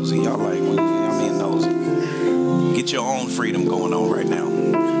being nosy. Y'all being nosy. Get your own freedom going on right now.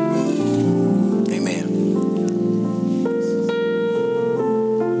 Amen.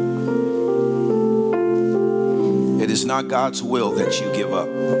 It is not God's will that you give up.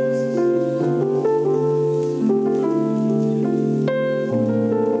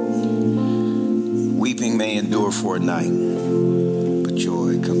 Weeping may endure for a night, but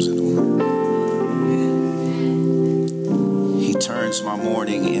joy comes in the morning. He turns my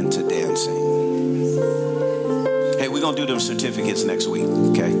mourning into dancing. Hey, we're going to do them certificates next week,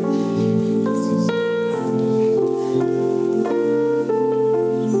 okay?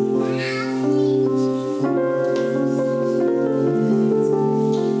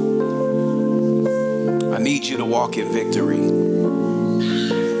 I need you to walk in victory.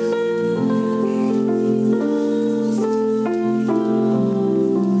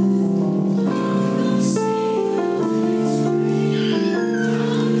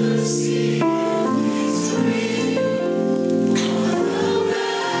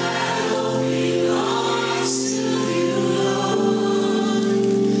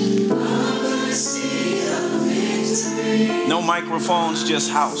 No microphones, just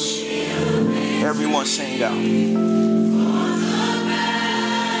house. Everyone sing out.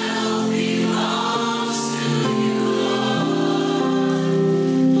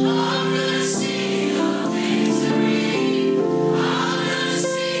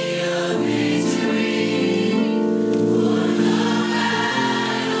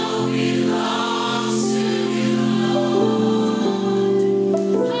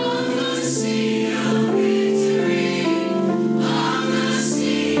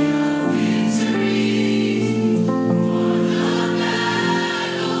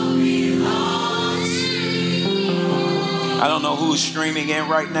 I don't know who's streaming in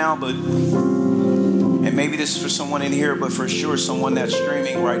right now, and maybe this is for someone in here, but for sure someone that's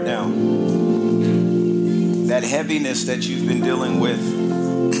streaming right now. That heaviness that you've been dealing with.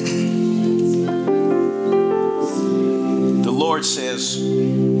 The Lord says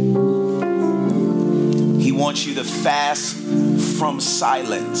He wants you to fast from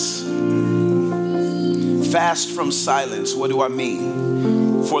silence. Fast from silence. What do I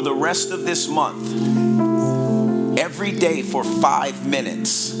mean? For the rest of this month, every day for 5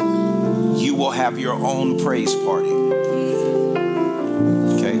 minutes, you will have your own praise party.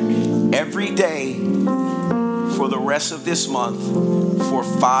 Okay? Every day for the rest of this month, for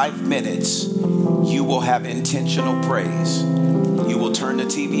 5 minutes, you will have intentional praise. You will turn the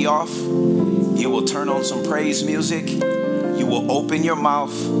TV off. You will turn on some praise music. You will open your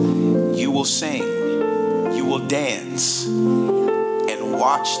mouth. You will sing. You will dance. And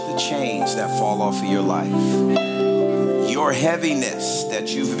watch the chains that fall off of your life. Your heaviness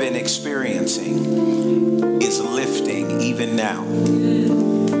that you've been experiencing is lifting even now.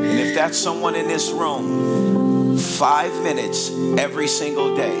 And if that's someone in this room, 5 minutes every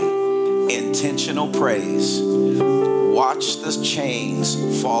single day, intentional praise. Watch the chains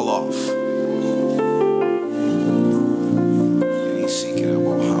fall off.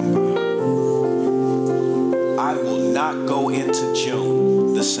 I not go into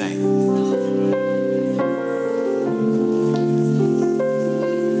June the same.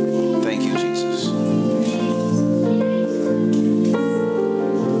 Thank you, Jesus.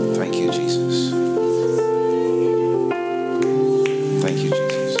 Thank you, Jesus. Thank you,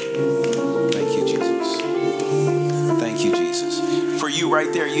 Jesus. Thank you, Jesus. Thank you, Jesus. For you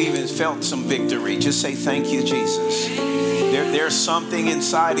right there, you even felt some victory. Just say, thank you, Jesus. There's something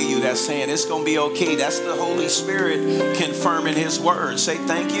inside of you that's saying it's going to be okay. That's the Holy Spirit confirming his word. Say,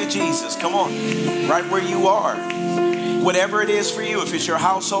 thank you, Jesus. Come on. Right where you are. Whatever it is for you, if it's your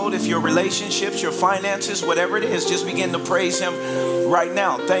household, if your relationships, your finances, whatever it is, just begin to praise him right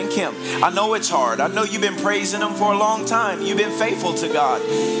now. Thank him. I know it's hard. I know you've been praising him for a long time. You've been faithful to God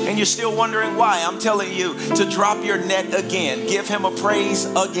and you're still wondering why. I'm telling you to drop your net again. Give him a praise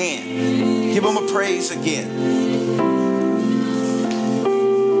again. Give him a praise again.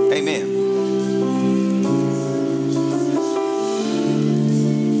 Amen.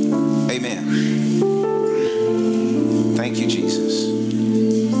 Amen. Thank you, Jesus.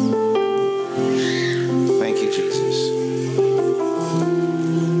 Thank you, Jesus.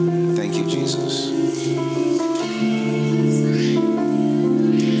 Thank you, Jesus.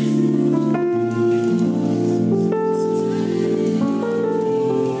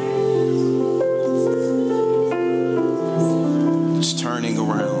 It's turning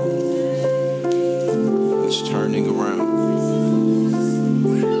around. It's turning around.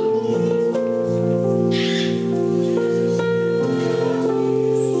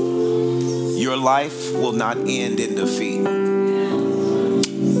 Your life will not end in defeat.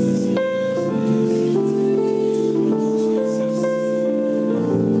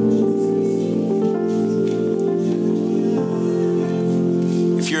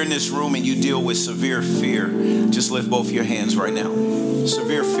 If you're in this room and you deal with severe fear, just lift both your hands right now.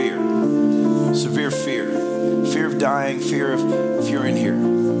 Severe fear. Severe fear. Fear of dying, fear of if you're in here.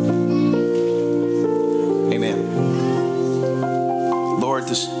 Amen. Lord,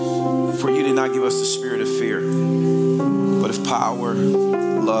 for you did not give us the spirit of fear, but of power,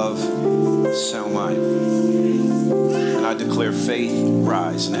 love, sound mind. And I declare faith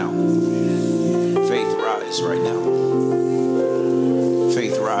rise now. Faith rise right now.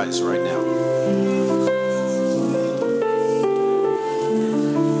 Faith rise right now.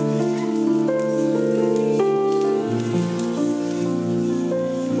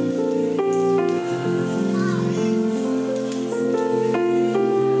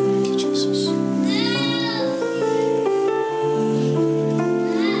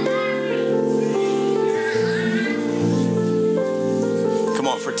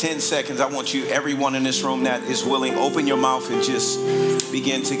 For 10 seconds, I want you, everyone in this room that is willing, open your mouth and just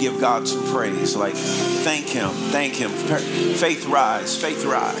begin to give God some praise. Like, thank him, thank him. Faith rise, faith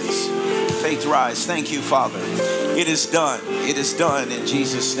rise, faith rise. Thank you, Father. It is done. It is done in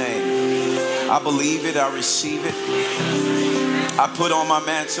Jesus' name. I believe it. I receive it. I put on my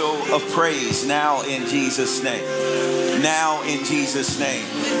mantle of praise now in Jesus' name. Now in Jesus' name.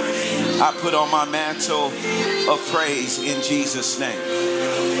 I put on my mantle of praise in Jesus' name.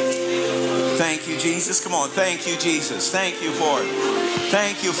 Thank you, Jesus. Come on. Thank you, Jesus. Thank you for it.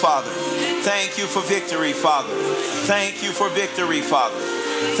 Thank you, Father. Thank you for victory, Father. Thank you for victory, Father.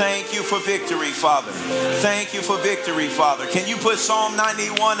 Thank you for victory, Father. Thank you for victory, Father. Can you put Psalm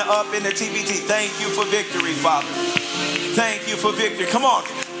 91 up in the TBT? Thank you for victory, Father. Thank you for victory. Come on.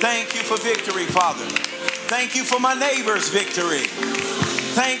 Thank you for victory, Father. Thank you for my neighbor's victory.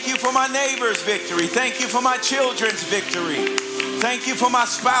 Thank you for my neighbor's victory. Thank you for my children's victory. Thank you for my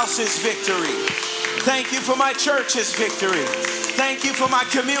spouse's victory. Thank you for my church's victory. Thank you for my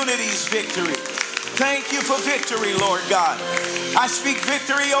community's victory. Thank you for victory, Lord God. I speak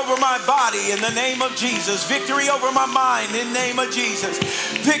victory over my body in the name of Jesus. Victory over my mind in the name of Jesus.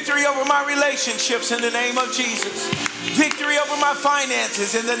 Victory over my relationships in the name of Jesus. Victory over my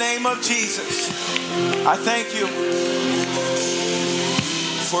finances in the name of Jesus. I thank you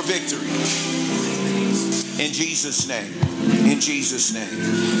for victory. In Jesus' name. In Jesus'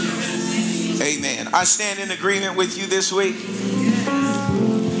 name. Amen. I stand in agreement with you this week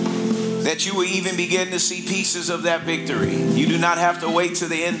that you will even begin to see pieces of that victory. You do not have to wait to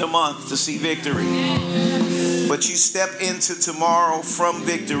the end of the month to see victory. But you step into tomorrow from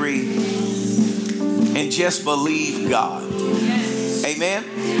victory and just believe God. Amen?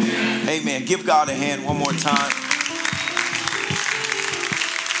 Amen. Give God a hand one more time.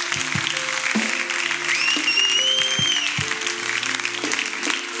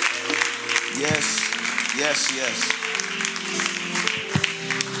 Yes, yes, yes.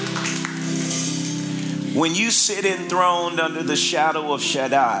 When you sit enthroned under the shadow of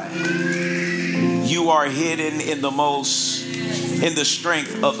Shaddai, you are hidden in the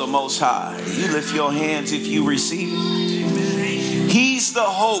strength of the Most High. You lift your hands if you receive it. He's the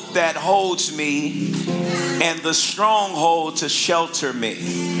hope that holds me and the stronghold to shelter me.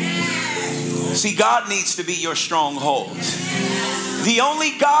 See, God needs to be your stronghold. The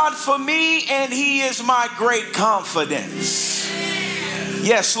only God for me, and He is my great confidence.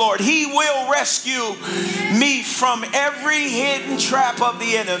 Yes, Lord, He will rescue me from every hidden trap of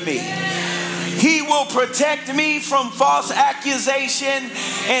the enemy. He will protect me from false accusation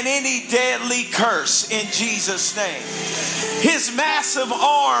and any deadly curse in Jesus' name. His massive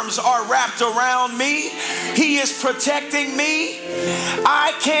arms are wrapped around me. He is protecting me.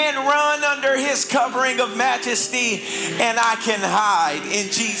 I can run under His covering of majesty, and I can hide in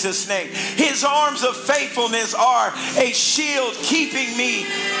Jesus' name. His arms of faithfulness are a shield keeping me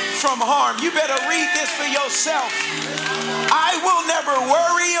from harm. You better read this for yourself. I will never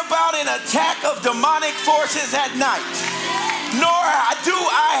worry about an attack of demonic forces at night, nor do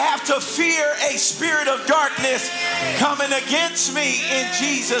I have to fear a spirit of darkness coming against me in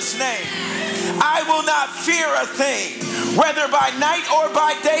Jesus' name. I will not fear a thing, whether by night or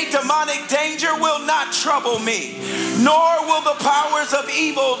by day. Demonic danger will not trouble me, nor will the powers of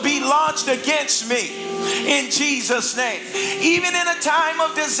evil be launched against me in Jesus' name. Even in a time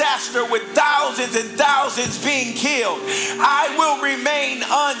of disaster with thousands and thousands being killed, I will remain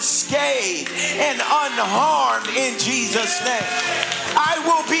unscathed and unharmed in Jesus' name. I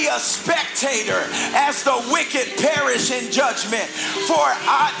will be a spectator as the wicked perish in judgment,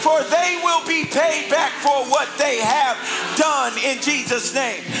 for they will be paid back for what they have done in Jesus'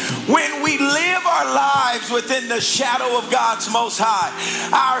 name. When we live our lives within the shadow of God's Most High,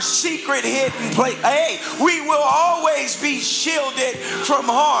 our secret hidden place, we will always be shielded from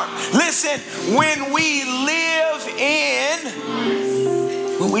harm. Listen, when we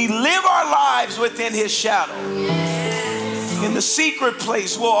live our lives within His shadow, in the secret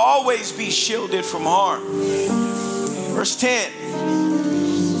place, we'll always be shielded from harm. Verse 10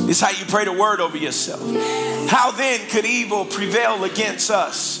 is how you pray the word over yourself. How then could evil prevail against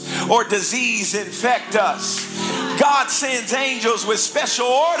us or disease infect us? God sends angels with special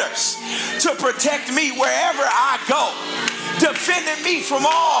orders to protect me wherever I go, defending me from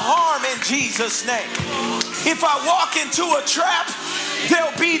all harm in Jesus' name. If I walk into a trap,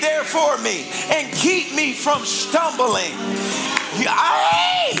 they'll be there for me and keep me from stumbling.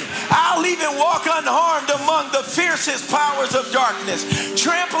 I'll even walk unharmed among the fiercest powers of darkness,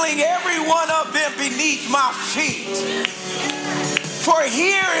 trampling every one of them beneath my feet. For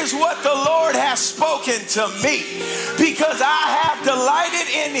here is what the Lord has spoken to me, because I have delighted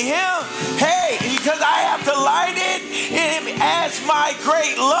in Him. Because I have delighted in Him as my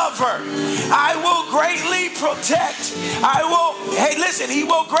great lover. I will greatly protect. He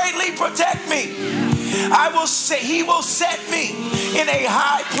will greatly protect me. He will set me in a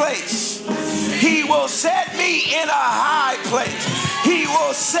high place. He will set me in a high place. He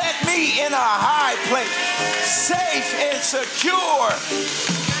will set me in a high place, safe and secure.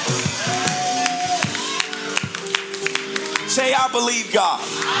 Say, I believe God.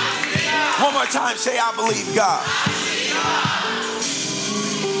 One more time, say, I believe God.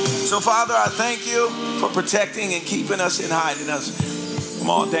 So, Father, I thank you for protecting and keeping us and hiding us from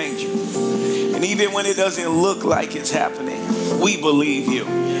all danger. And even when it doesn't look like it's happening, we believe you.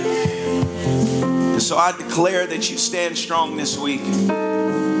 And so I declare that you stand strong this week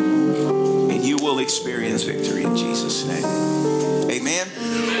and you will experience victory in Jesus' name. Amen.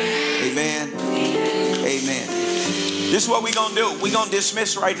 Amen. Amen. This is what we're going to do. We're going to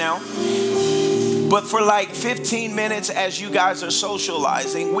dismiss right now. But for like 15 minutes as you guys are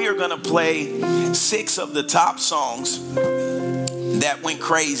socializing, we are going to play 6 of the top songs that went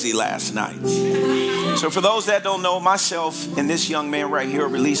crazy last night. So for those that don't know, myself and this young man right here are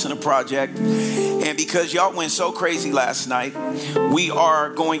releasing a project. And because y'all went so crazy last night, we are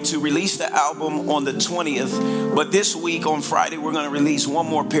going to release the album on the 20th. But this week on Friday, we're going to release one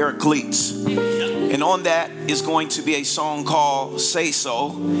more Paracletes. And on that is going to be a song called Say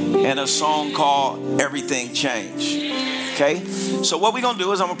So and a song called Everything Changed. Okay? So what we're going to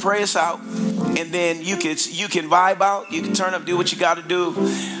do is I'm going to pray us out. And then you can vibe out. You can turn up, do what you got to do.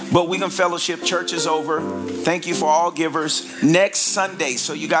 But we can fellowship. Church is over. Thank you for all givers. Next Sunday,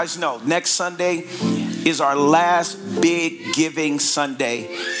 so you guys know, next Sunday is our last big giving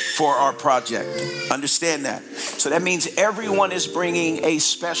Sunday for our project. Understand that. So that means everyone is bringing a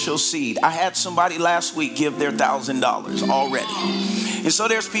special seed. I had somebody last week give their $1,000 already. And so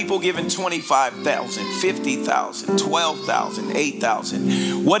there's people giving 25,000, 50,000, 12,000,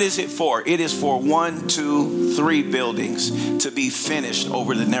 8,000. What is it for? It is for 1, 2, 3 buildings to be finished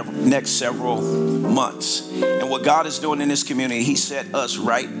over the next several months. And what God is doing in this community, he set us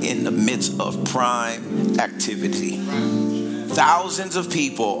right in the midst of prime activity. Thousands of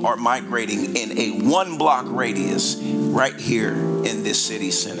people are migrating in a 1-block radius right here in this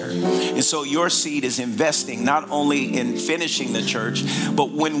city center. And so your seed is investing not only in finishing the church,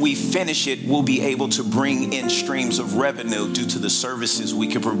 but when we finish it, we'll be able to bring in streams of revenue due to the services we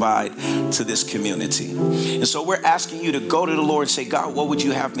can provide to this community. And so we're asking you to go to the Lord and say, God, what would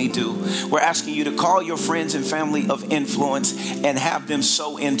you have me do? We're asking you to call your friends and family of influence and have them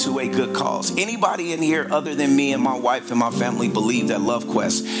sow into a good cause. Anybody in here other than me and my wife and my family believe that Love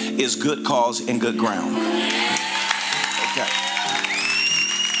Quest is good cause and good ground? Okay.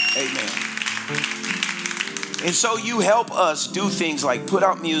 Amen. And so you help us do things like put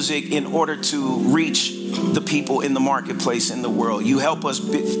out music in order to reach the people in the marketplace in the world. You help us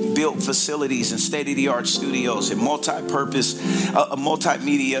build facilities and state-of-the-art studios and multi-purpose, a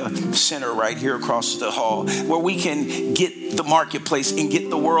multimedia center right here across the hall where we can get the marketplace and get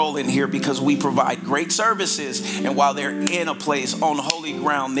the world in here because we provide great services. And while they're in a place on holy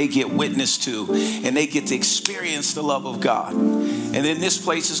ground, they get witnessed to and they get to experience the love of God. And then this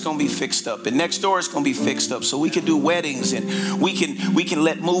place is going to be fixed up, and next door is going to be fixed up so we can do weddings, and we can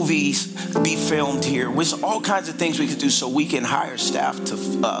let movies be filmed here. There's all kinds of things we can do so we can hire staff to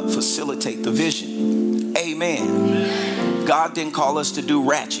facilitate the vision. Amen. God didn't call us to do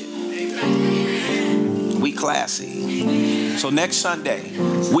ratchet. We classy. So next Sunday,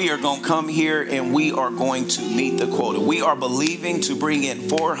 we are going to come here and we are going to meet the quota. We are believing to bring in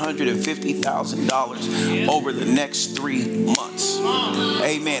 $450,000 over the next 3 months.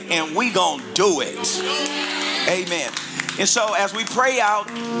 Amen. And we going to do it. Amen. And so as we pray out,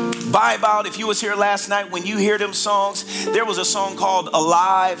 vibe out, if you was here last night, when you hear them songs, there was a song called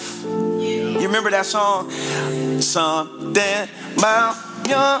Alive. You remember that song? Something about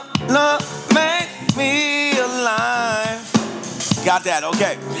your love make me alive. Got that?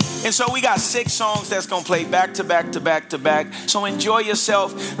 Okay. And so we got 6 songs that's going to play back to back to back to back. So enjoy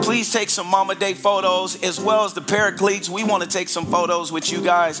yourself. Please take some Mama Day photos as well as the Paracletes. We want to take some photos with you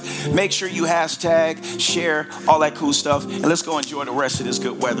guys. Make sure you hashtag, share, all that cool stuff. And let's go enjoy the rest of this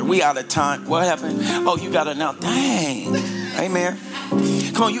good weather. We out of time. What happened? Oh, you got to now. Dang. Amen.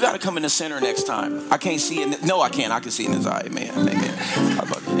 Come on, you got to come in the center next time. I can't see it. No, I can't. I can see in his eye. Amen. Amen.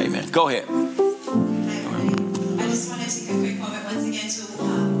 Amen. Go ahead. I just want to take a quick moment once again to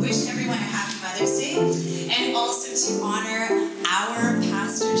wish everyone a happy Mother's Day, and also to honor our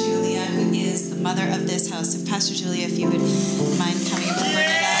Pastor Julia, who is the mother of this house. If Pastor Julia, if you would mind coming up and bringing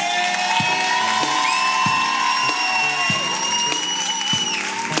it up.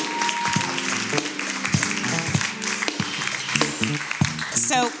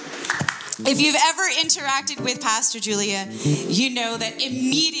 So, if you've ever interacted with Pastor Julia, you know that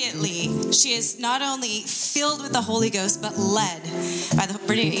immediately she is not only filled with the Holy Ghost, but led by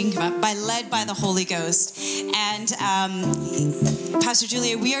the Holy Ghost. And Pastor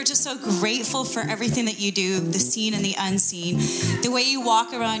Julia, we are just so grateful for everything that you do, the seen and the unseen. The way you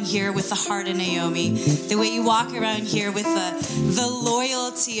walk around here with the heart of Naomi, the way you walk around here with the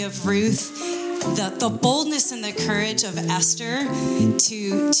loyalty of Ruth, the boldness and the courage of Esther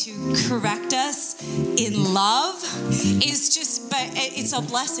to correct us in love is just, but it's a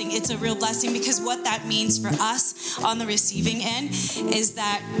blessing. It's a real blessing, because what that means for us on the receiving end is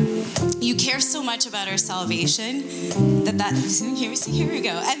that you care so much about our salvation here we go,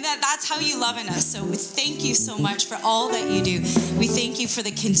 and that's how you love in us. So we thank you so much for all that you do. We thank you for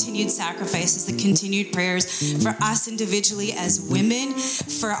the continued sacrifices, the continued prayers for us individually as women,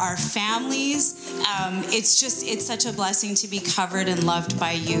 for our families. It's such a blessing to be covered and loved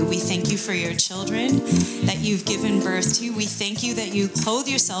by you. We thank you for your children that you've given birth to. We thank you that you clothe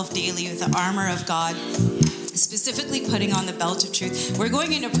yourself daily with the armor of God, specifically putting on the belt of truth. We're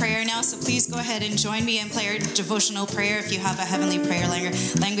going into prayer now, so please go ahead and join me in prayer, devotional prayer. If you have a heavenly prayer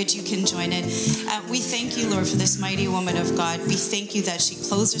language, you can join it. We thank you, Lord, for this mighty woman of God. We thank you that she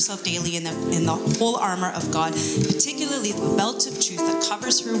clothes herself daily in the whole armor of God, particularly the belt of truth that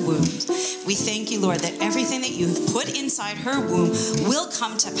covers her wound. We thank you, Lord, that everything that you've put inside her womb will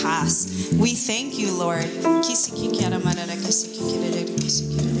come to pass. We thank you, Lord.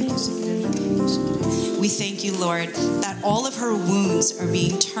 We thank you, Lord, that all of her wounds are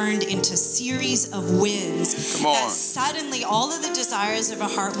being turned into series of wins. Come on. That suddenly all of the desires of her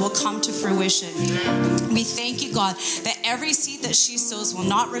heart will come to fruition. We thank you, God, that every seed that she sows will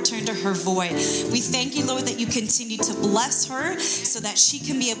not return to her void. We thank you, Lord, that you continue to bless her so that she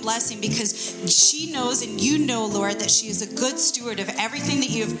can be a blessing, because she knows and you know, Lord, that she is a good steward of everything that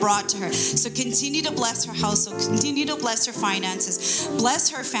you have brought to her. So continue to bless her household, continue to bless her finances,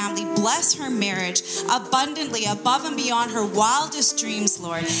 bless her family, bless her marriage abundantly, above and beyond her wildest dreams,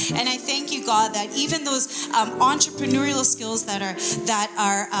 Lord. And I thank you, God, that even those entrepreneurial skills that are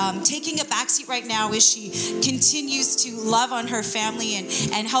taking a backseat right now as she continues to love on her family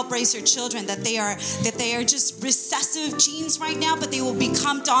and help raise her children, that they are just recessive genes right now, but they will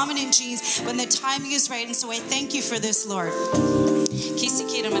become dominant genes when the timing is right. And so I thank you for this, Lord.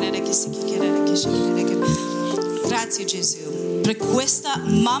 Grazie Gesù per questa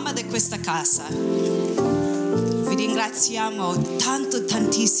mamma di questa casa. Vi ringraziamo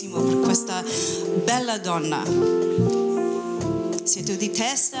tantissimo per questa bella donna. Siete di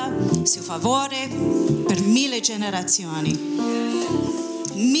testa, suo favore per 1000 generazioni.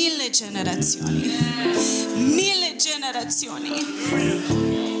 1000 generazioni. 1000 generazioni.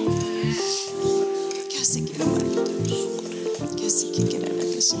 Che si chiede marito? Che si chiede?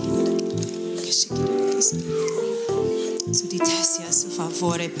 Su di te sia suo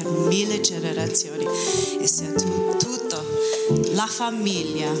favore per 1000 generazioni e sia tutta la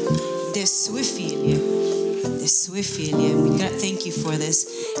famiglia delle sue figlie. We thank you for this.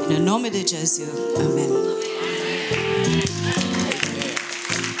 In il nome di Gesù. Amen.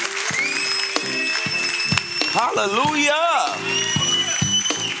 Hallelujah.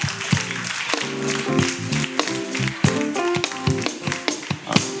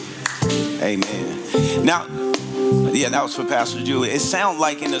 Amen. Now, yeah, that was for Pastor Julia. It sounds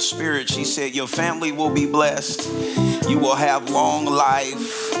like in the spirit, she said, your family will be blessed. You will have long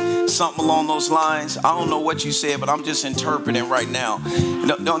life. Something along those lines. I don't know what you said, but I'm just interpreting right now.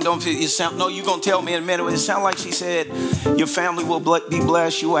 Don't you sound, no, you're going to tell me in a minute. It sounds like she said, your family will be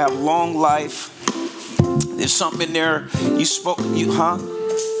blessed. You will have long life. There's something in there.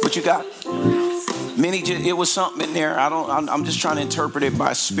 What you got? It was something in there. I'm just trying to interpret it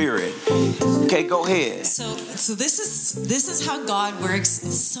by spirit. Okay, go ahead. So this is how God works.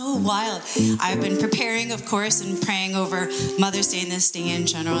 It's so wild. I've been preparing, of course, and praying over Mother's Day and this day in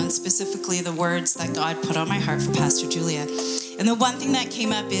general, and specifically the words that God put on my heart for Pastor Julia. And the one thing that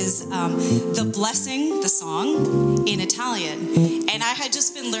came up is the blessing, the song in Italian. And I had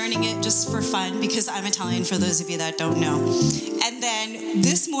just been learning it just for fun because I'm Italian, for those of you that don't know. And then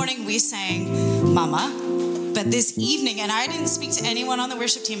this morning we sang Mama. But this evening, and I didn't speak to anyone on the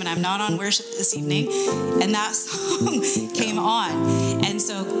worship team, and I'm not on worship this evening, and that song came on. And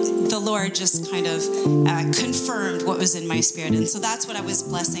so the Lord just kind of confirmed what was in my spirit. And so that's what I was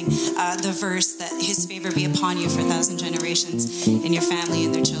blessing, the verse that his favor be upon you for 1,000 generations and your family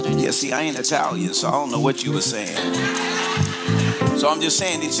and their children. Yeah, see, I ain't Italian, so I don't know what you were saying. So I'm just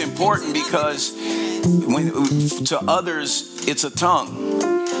saying it's important because to others, it's a tongue.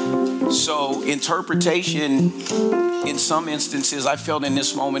 So interpretation, in some instances, I felt in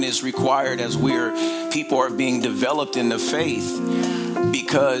this moment is required as people are being developed in the faith,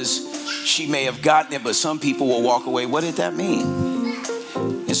 because she may have gotten it, but some people will walk away. What did that mean?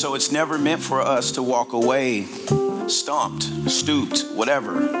 And so it's never meant for us to walk away stumped, stooped,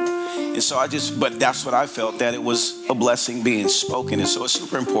 whatever. And so but that's what I felt, that it was a blessing being spoken. And so it's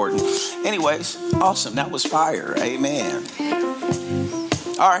super important. Anyways, awesome. That was fire. Amen.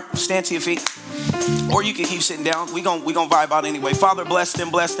 All right, stand to your feet. Or you can keep sitting down. We gonna vibe out anyway. Father, bless them,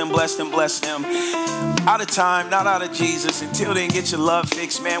 bless them, bless them, bless them. Out of time, not out of Jesus. Until then, get your love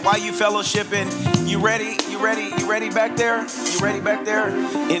fixed, man. While you fellowshipping, you ready? You ready back there? You ready back there?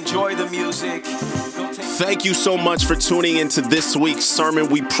 Enjoy the music. Thank you so much for tuning into this week's sermon.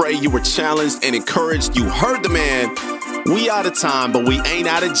 We pray you were challenged and encouraged. You heard the man. We out of time, but we ain't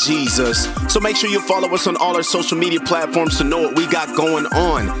out of Jesus. So make sure you follow us on all our social media platforms to know what we got going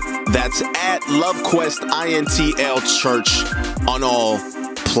on. That's at LoveQuest INTL Church on all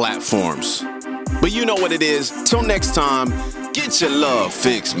platforms. But you know what it is. Till next time, get your love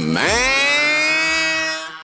fixed, man.